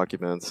bunch of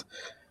documents.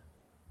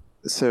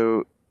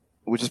 So,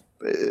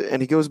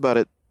 and he goes about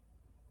it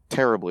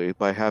terribly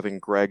by having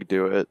Greg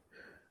do it.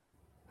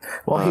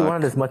 Well, he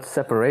wanted as much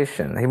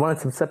separation. He wanted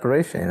some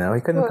separation,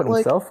 He couldn't put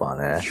himself on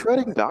there.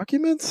 Shredding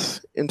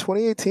documents in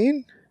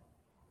 2018?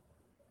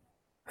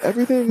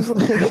 Everything's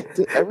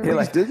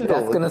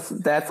digital.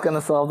 That's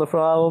gonna solve the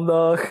problem,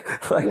 dog.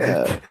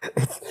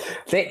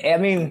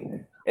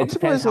 It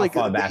depends how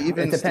far back.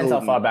 It depends how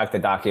far back the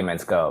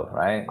documents go,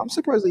 right? I'm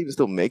surprised they even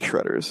still make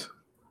shredders.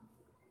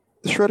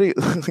 The shredding,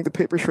 like the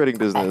paper shredding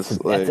business.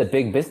 That's a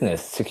big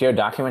business. Secure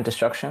document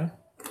destruction.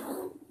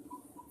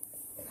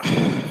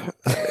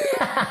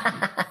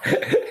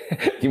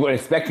 You weren't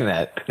expecting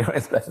that.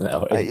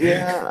 Right?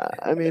 Yeah,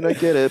 I mean, I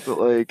get it, but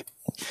like,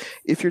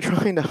 if you're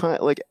trying to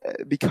hide, like,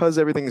 because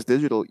everything's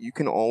digital, you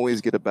can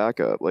always get a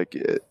backup. Like,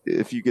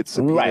 if you get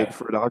subpoenaed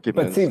for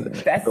documents,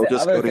 they'll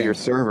just go to your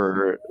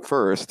server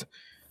first,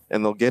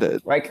 and they'll get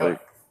it. Right.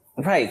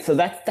 Right. So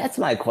that's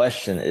my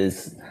question: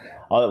 is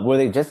were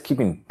they just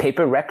keeping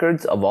paper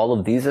records of all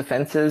of these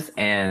offenses,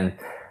 and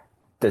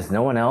does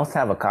no one else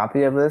have a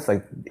copy of this?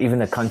 Like, even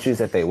the countries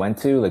that they went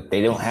to, like,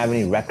 they don't have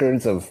any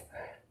records of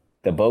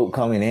the boat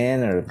coming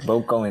in or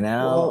boat going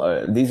out?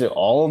 Or these are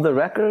all of the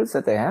records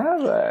that they have?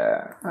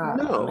 No,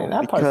 I mean,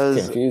 that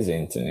part's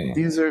confusing to me.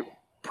 These are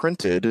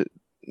printed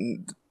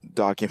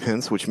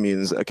documents, which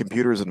means a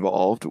computer is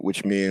involved,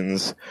 which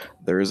means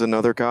there is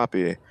another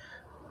copy.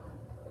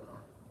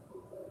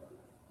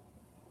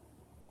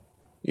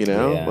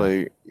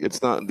 Like,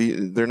 it's not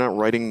they're not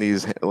writing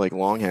these like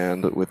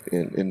longhand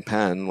in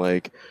pen.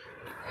 Like,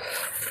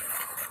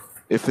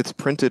 if it's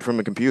printed from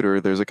a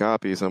computer, there's a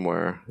copy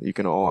somewhere. You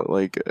can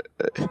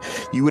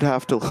you would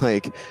have to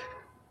like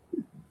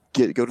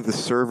go to the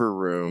server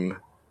room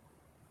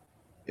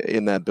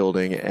in that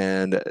building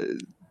and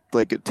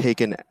like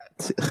take an.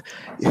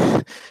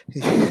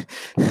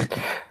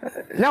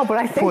 No, but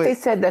I think they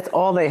said that's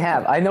all they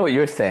have. I know what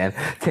you're saying.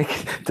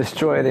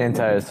 Destroy the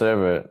entire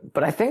server,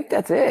 but I think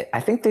that's it. I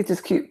think they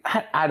just keep.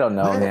 I don't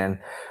know, man.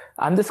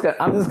 I'm just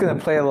gonna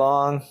play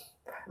along.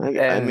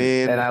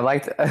 And I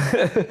liked.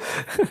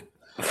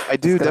 I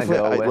do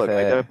definitely.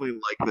 I definitely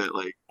like that.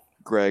 Like,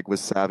 Greg was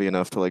savvy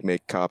enough to like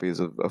make copies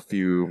of a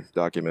few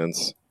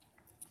documents.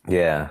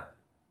 Yeah.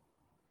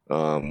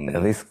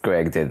 At least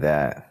Greg did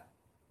that.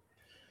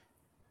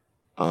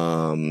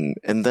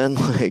 And then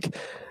like,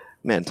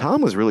 man,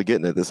 Tom was really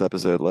getting it this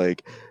episode,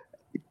 like,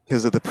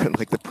 because of the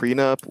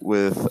prenup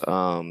with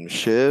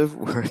Shiv,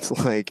 where it's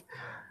like,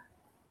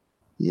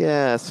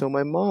 yeah, so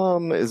my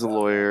mom is a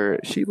lawyer.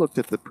 She looked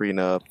at the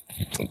prenup.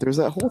 There's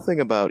that whole thing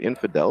about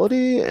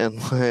infidelity, and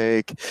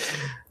like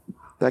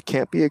that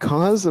can't be a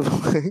cause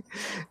of like.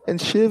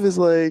 And Shiv is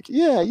like,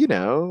 yeah,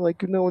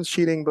 like no one's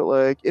cheating, but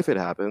like if it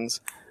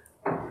happens,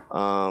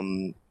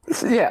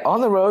 yeah,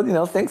 on the road,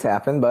 things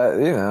happen, but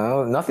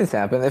nothing's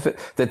happened.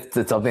 If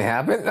did something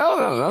happen?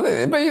 No,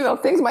 nothing.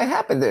 But things might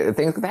happen.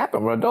 Things could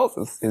happen. We're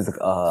adults. It's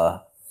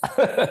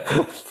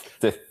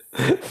like,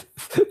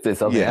 did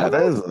something happen?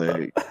 That is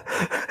like,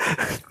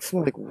 it's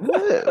like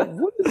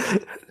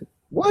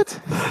what?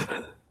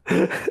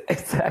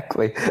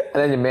 Exactly. And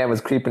then your man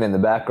was creeping in the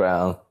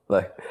background,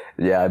 like,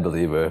 yeah, I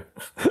believe her.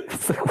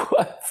 It's like,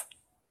 what?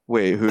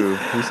 Wait, who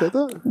said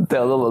that?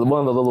 One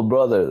of the little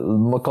brothers,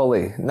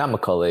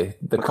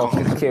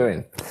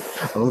 Kieran.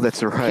 Oh,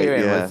 that's right.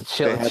 Kieran yeah, was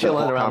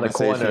chilling around the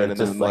corner, and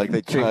just like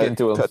they drink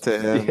into him. Cut to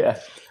him. Yeah.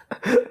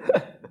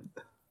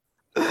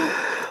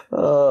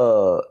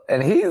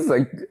 And he's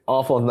like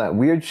awful in that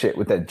weird shit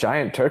with that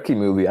giant turkey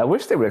movie. I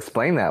wish they would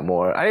explain that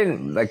more. I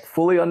didn't like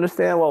fully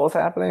understand what was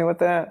happening with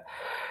that,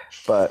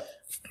 but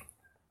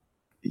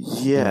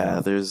yeah,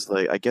 there's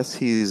like, I guess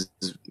he's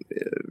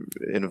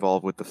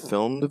involved with the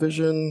film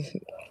division.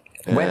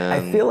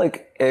 I feel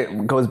like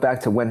it goes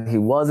back to when he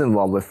was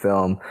involved with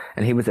film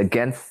and he was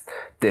against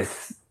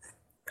this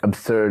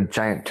absurd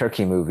giant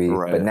turkey movie,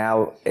 right. But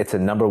now it's a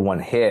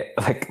 #1 hit,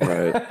 like,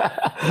 right.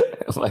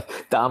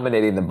 like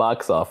dominating the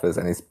box office,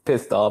 and he's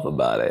pissed off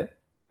about it.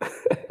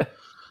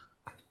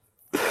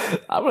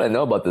 I want to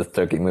know about this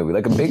turkey movie,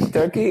 like a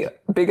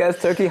big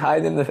ass turkey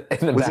hiding in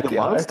the was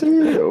backyard. Was it a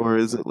monster, or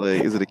is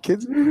it a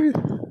kids movie?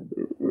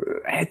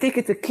 I think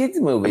it's a kids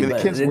movie. I mean, the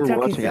but kids were Chucky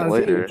watching it sounds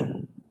later.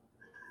 huge.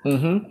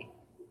 Mm-hmm.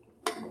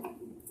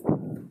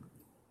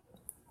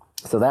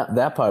 So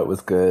that part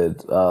was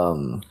good.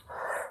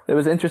 It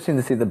was interesting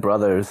to see the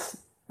brother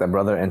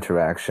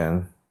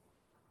interaction.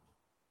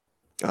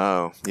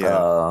 Oh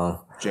yeah,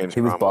 James.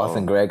 He was Cromwell.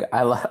 bossing Greg.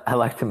 I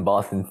liked him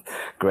bossing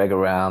Greg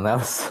around. That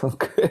was so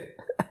good.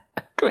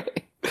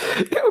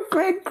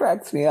 Greg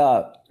cracks me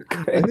up.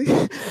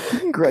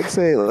 Didn't Greg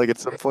say like at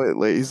some point,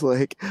 like he's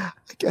like,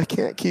 I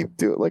can't keep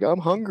doing like I'm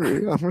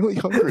hungry. I'm really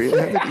hungry.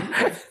 I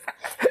haven't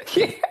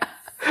eaten. Yeah.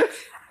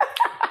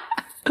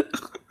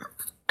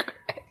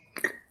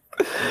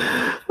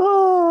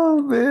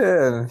 Oh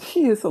man,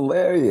 he is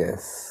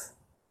hilarious.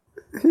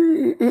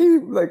 He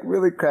like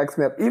really cracks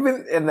me up.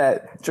 Even in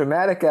that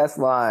dramatic ass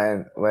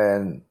line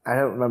when I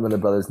don't remember the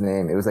brother's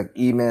name. It was like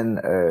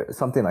Eamon or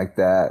something like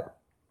that.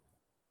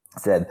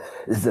 Said,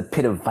 "This is a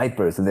pit of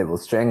vipers, and they will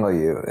strangle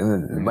you." And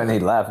then when he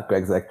left,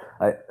 Greg's like,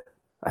 "I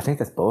think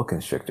that's boa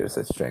constrictors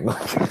that strangle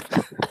you."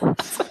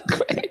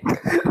 Greg,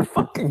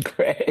 fucking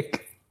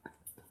Greg.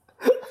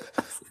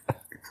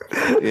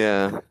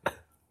 Yeah,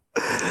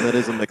 that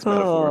is a mixed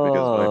metaphor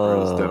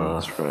because vipers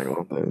don't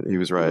strangle. He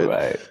was right.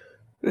 Right.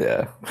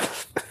 Yeah.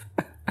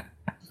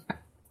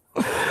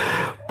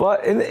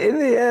 But in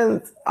the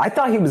end, I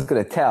thought he was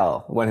gonna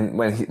tell when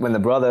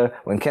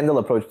Kendall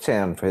approached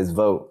him for his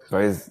vote,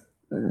 for his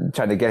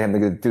trying to get him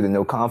to do the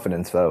no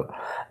confidence vote,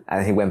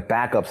 and he went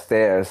back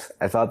upstairs.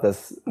 I thought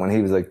this when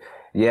he was like,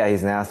 "Yeah,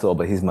 he's an asshole,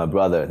 but he's my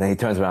brother." Then he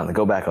turns around to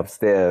go back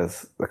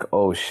upstairs, like,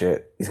 "Oh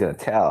shit, he's gonna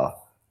tell."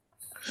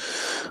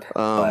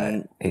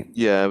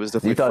 Yeah, it was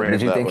definitely.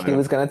 Did you think he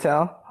was gonna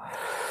tell?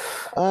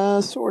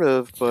 Sort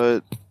of,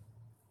 but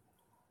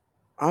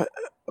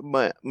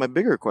my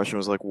bigger question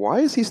was like, why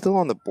is he still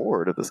on the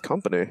board of this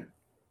company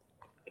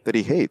that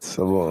he hates?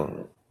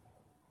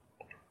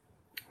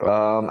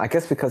 I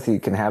guess because he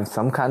can have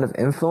some kind of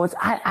influence.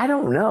 I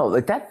don't know.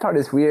 Like that part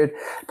is weird.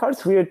 That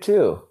part's weird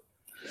too.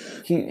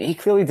 He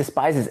clearly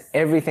despises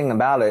everything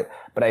about it.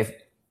 But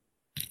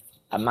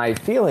my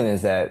feeling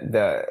is that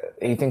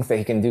he thinks that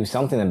he can do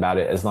something about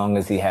it as long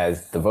as he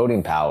has the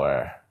voting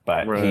power.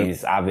 But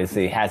he's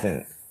obviously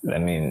hasn't. I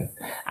mean,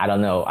 I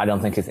don't know. I don't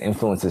think his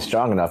influence is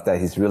strong enough that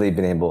he's really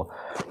been able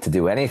to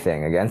do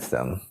anything against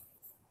them.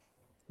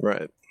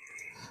 Right.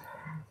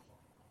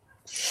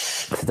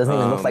 It doesn't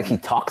even look like he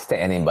talks to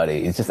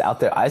anybody. He's just out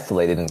there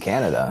isolated in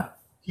Canada.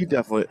 He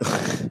definitely,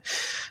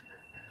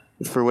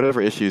 for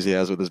whatever issues he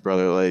has with his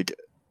brother, like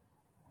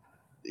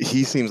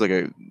he seems like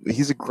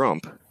he's a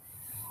grump.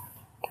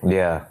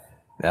 Yeah,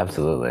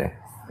 absolutely.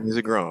 He's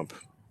a grump.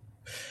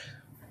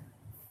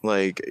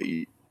 Like,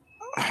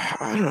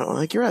 I don't know.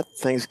 Like you're at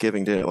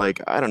Thanksgiving dinner.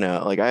 Like I don't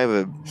know. Like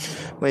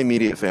my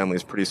immediate family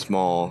is pretty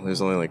small.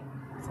 There's only like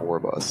 4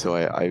 of us, so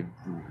I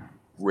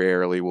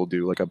rarely will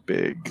do like a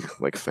big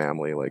like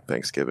family like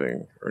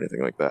Thanksgiving or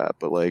anything like that.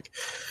 But like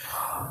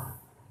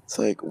it's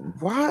like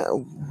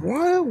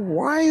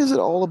why is it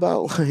all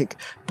about like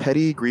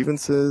petty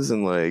grievances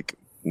and like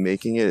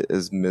making it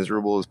as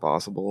miserable as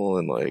possible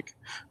and like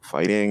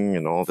fighting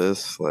and all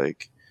this?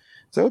 Like,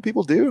 is that what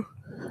people do?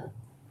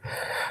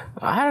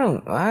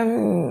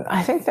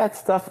 I think that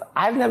stuff,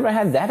 I've never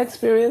had that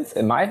experience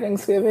in my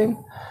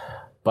Thanksgiving,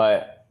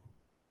 but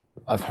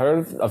I've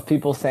heard of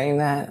people saying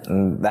that,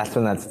 and that's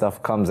when that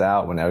stuff comes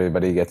out, when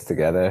everybody gets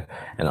together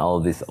and all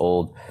of these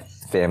old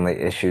family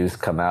issues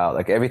come out.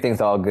 Like everything's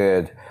all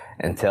good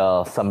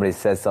until somebody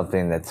says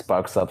something that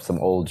sparks up some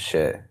old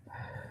shit.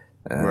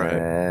 Right.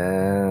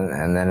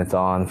 And then it's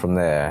on from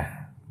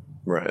there.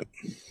 Right.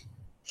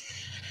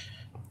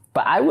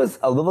 But I was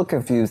a little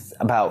confused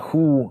about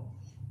who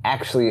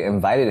actually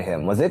invited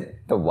him. Was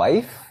it the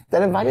wife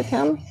that invited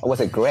him, or was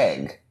it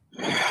Greg?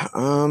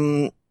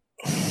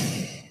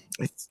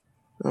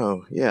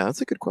 Oh yeah,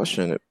 that's a good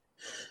question.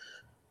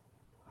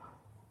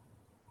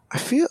 I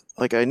feel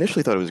like I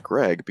initially thought it was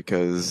Greg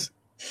because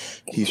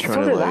he's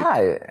trying to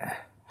like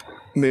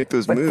make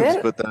those moves,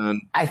 but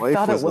then I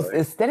thought it was.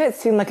 Instead, it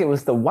seemed like it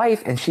was the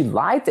wife, and she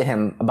lied to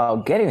him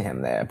about getting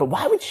him there. But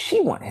why would she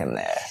want him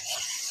there?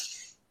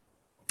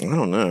 I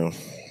don't know.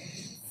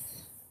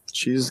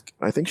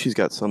 I think she's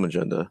got some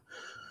agenda.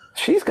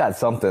 She's got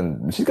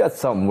something. She's got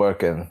something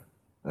working.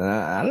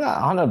 I'm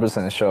not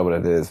 100% sure what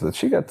it is, but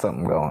she got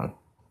something going.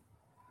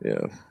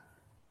 Yeah.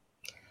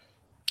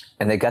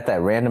 And they got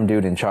that random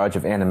dude in charge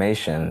of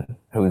animation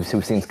who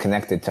seems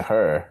connected to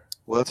her.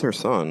 Well, that's her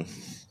son.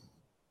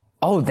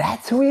 Oh,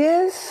 that's who he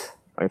is?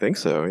 I think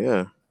so,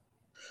 yeah.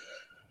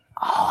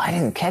 Oh, I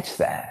didn't catch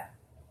that.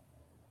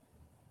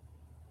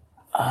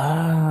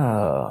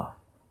 Oh.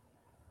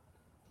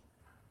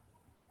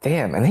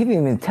 Damn, and he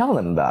didn't even tell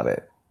them about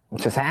it.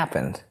 It just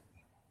happened.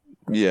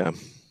 Yeah.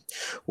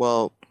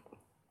 Well,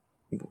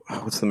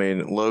 what's the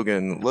main?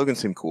 Logan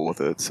seemed cool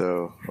with it,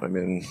 so, I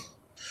mean...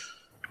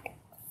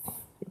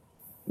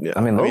 Yeah.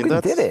 I mean,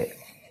 Logan did it.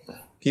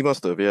 He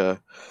must have, yeah.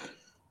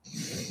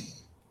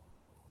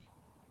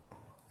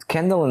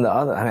 Kendall and the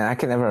other... I mean, I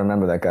can never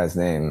remember that guy's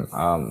name.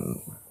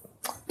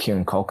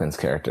 Kieran Culkin's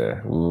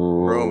character.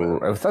 Ooh, Roman.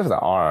 It starts with an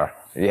R.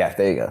 Yeah,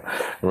 there you go.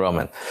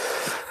 Roman.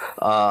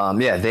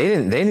 Yeah,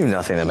 they knew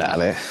nothing about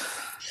it.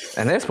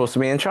 And they're supposed to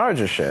be in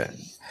charge of shit.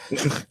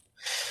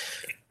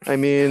 I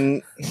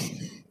mean,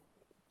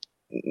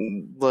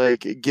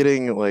 like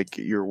getting like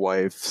your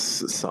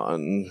wife's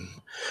son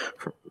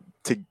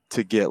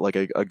to get like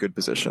a good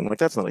position, like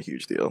that's not a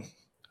huge deal.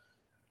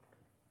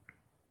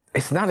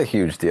 It's not a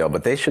huge deal,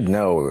 but they should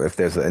know if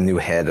there's a new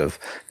head of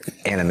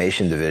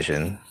animation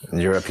division,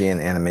 European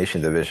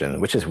animation division,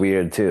 which is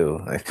weird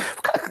too. Like,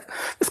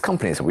 this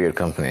company is a weird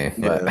company,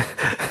 but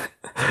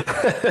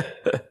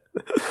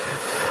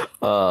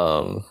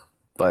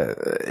but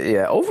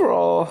yeah,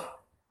 overall,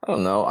 I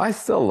don't know. I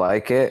still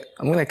like it.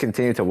 I'm gonna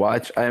continue to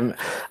watch. I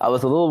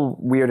was a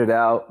little weirded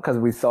out because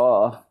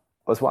I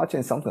was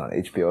watching something on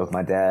HBO with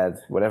my dad,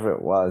 whatever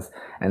it was,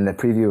 and the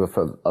preview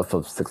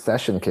of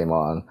Succession came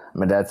on.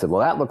 My dad said,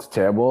 "Well, that looks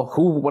terrible.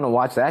 Who would want to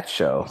watch that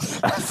show?"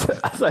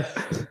 I was like,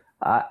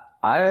 "I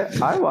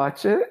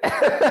watch it."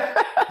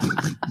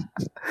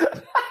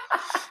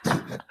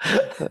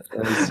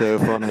 That's so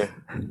funny.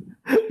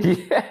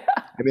 Yeah.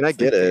 I mean, I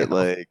get it.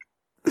 Like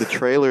the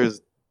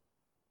trailers,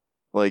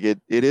 like it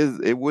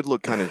would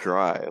look kind of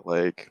dry,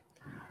 like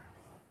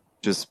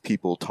just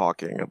people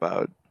talking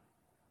about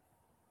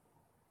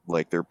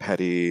like their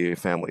petty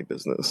family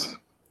business.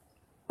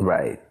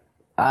 Right.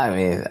 I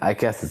mean, I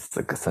guess it's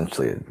like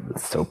essentially a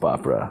soap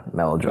opera,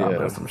 melodrama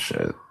or some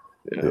shit.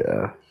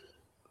 Yeah.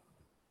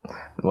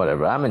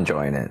 Whatever. I'm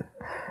enjoying it.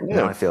 Yeah.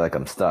 Now I feel like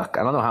I'm stuck.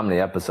 I don't know how many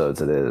episodes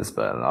it is,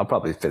 but I'll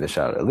probably finish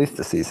out at least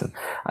a season.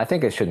 I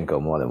think it shouldn't go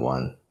more than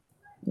one.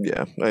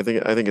 Yeah, I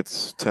think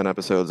it's 10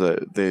 episodes. I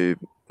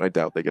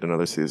doubt they get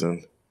another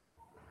season.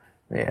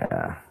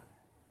 Yeah.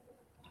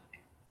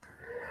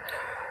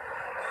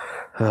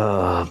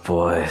 Oh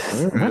boy.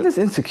 When does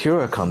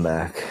Insecure come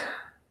back?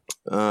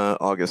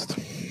 August.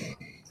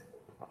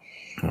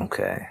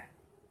 Okay.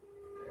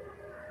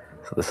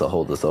 So this will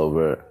hold us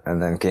over,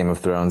 and then Game of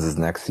Thrones is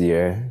next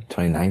year,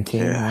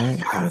 2019. Yeah,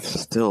 Right? God, it's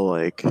still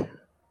like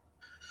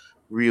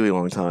really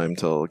long time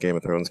till Game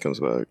of Thrones comes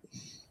back.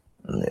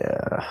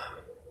 Yeah.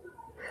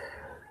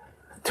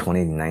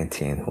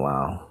 2019.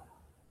 Wow.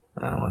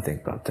 I don't want to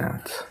think about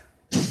that.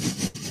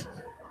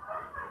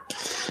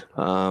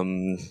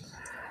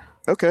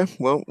 Okay,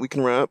 well, we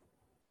can wrap.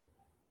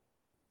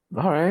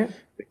 All right.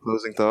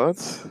 Closing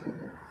thoughts?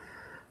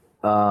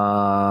 No,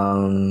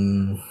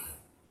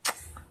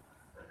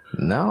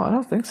 I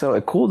don't think so.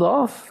 It cooled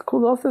off.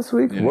 Cooled off this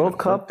week. Yeah, World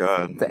Cup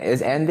God.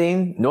 is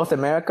ending. North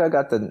America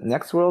got the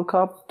next World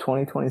Cup,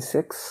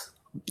 2026.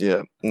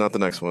 Yeah, not the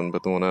next one,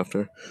 but the one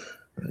after.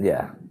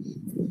 Yeah.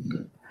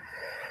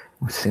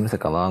 Which seems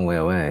like a long way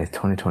away.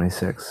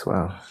 2026.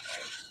 Wow.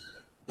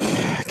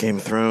 Game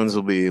of Thrones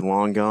will be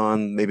long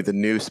gone. Maybe the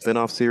new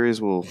spin-off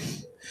series will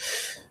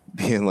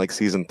be in like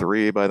season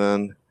 3 by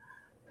then.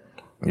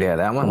 Yeah,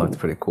 that one looked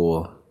pretty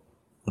cool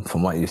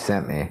from what you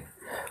sent me.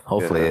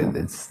 Hopefully it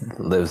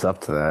lives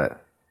up to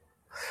that.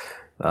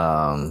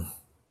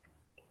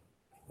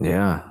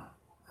 Yeah.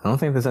 I don't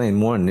think there's any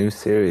more new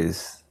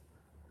series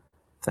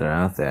that are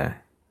out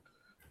there.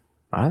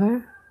 Are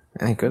there?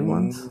 Any good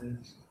ones?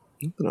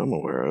 Not that I'm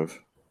aware of.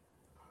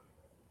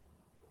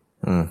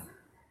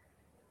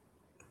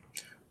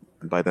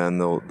 By then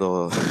they'll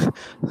they'll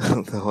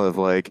have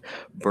like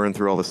burned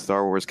through all the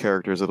Star Wars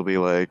characters. It'll be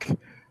like,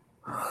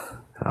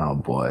 Oh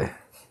boy.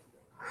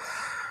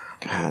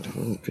 God,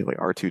 it'll be like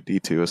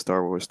R2-D2, a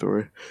Star Wars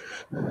story.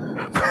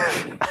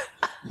 R2?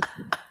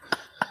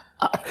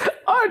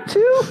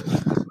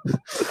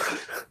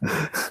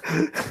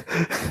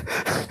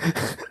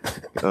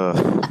 God.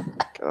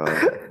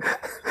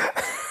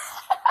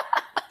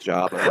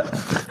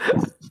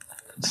 Jabba.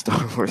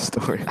 Star Wars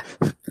story.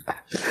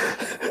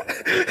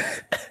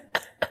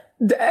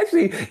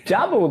 Actually,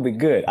 Jabba would be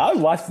good. I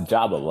would watch the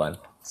Jabba one.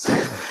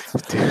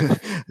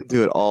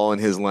 Do it all in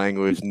his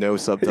language, no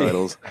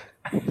subtitles.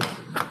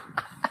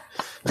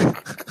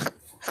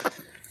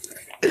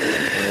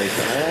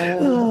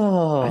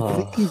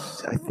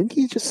 I think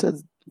he just said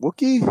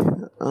Wookiee.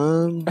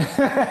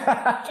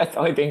 That's the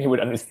only thing he would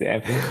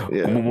understand.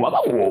 Yeah. What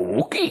about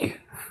Wookiee?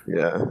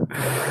 Yeah.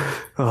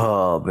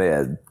 Oh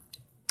man.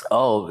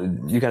 Oh,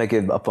 you gotta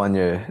give up on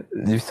your.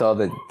 You saw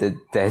that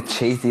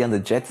Chasey on the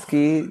jet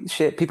ski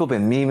shit. People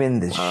been memeing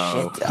the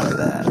shit out of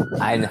that.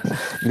 I know.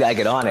 You gotta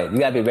get on it. You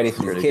gotta be ready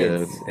for your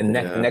kids. Good. And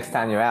next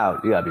time you're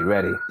out, you gotta be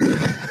ready.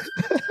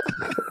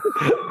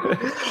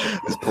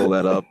 Just pull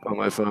that up on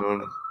my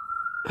phone.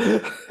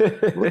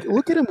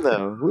 Look at him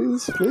though.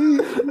 He's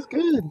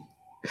good.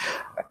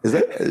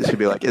 It should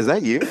be like, is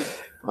that you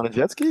on a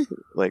jet ski?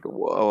 Like,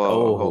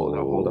 whoa, hold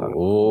on.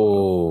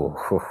 Oh,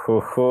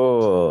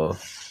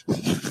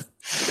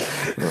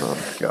 Oh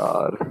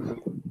God.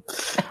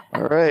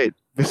 All right.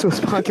 This was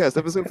podcast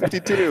episode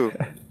 52.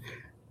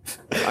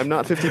 I'm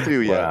not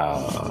 52 yet.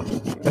 wow.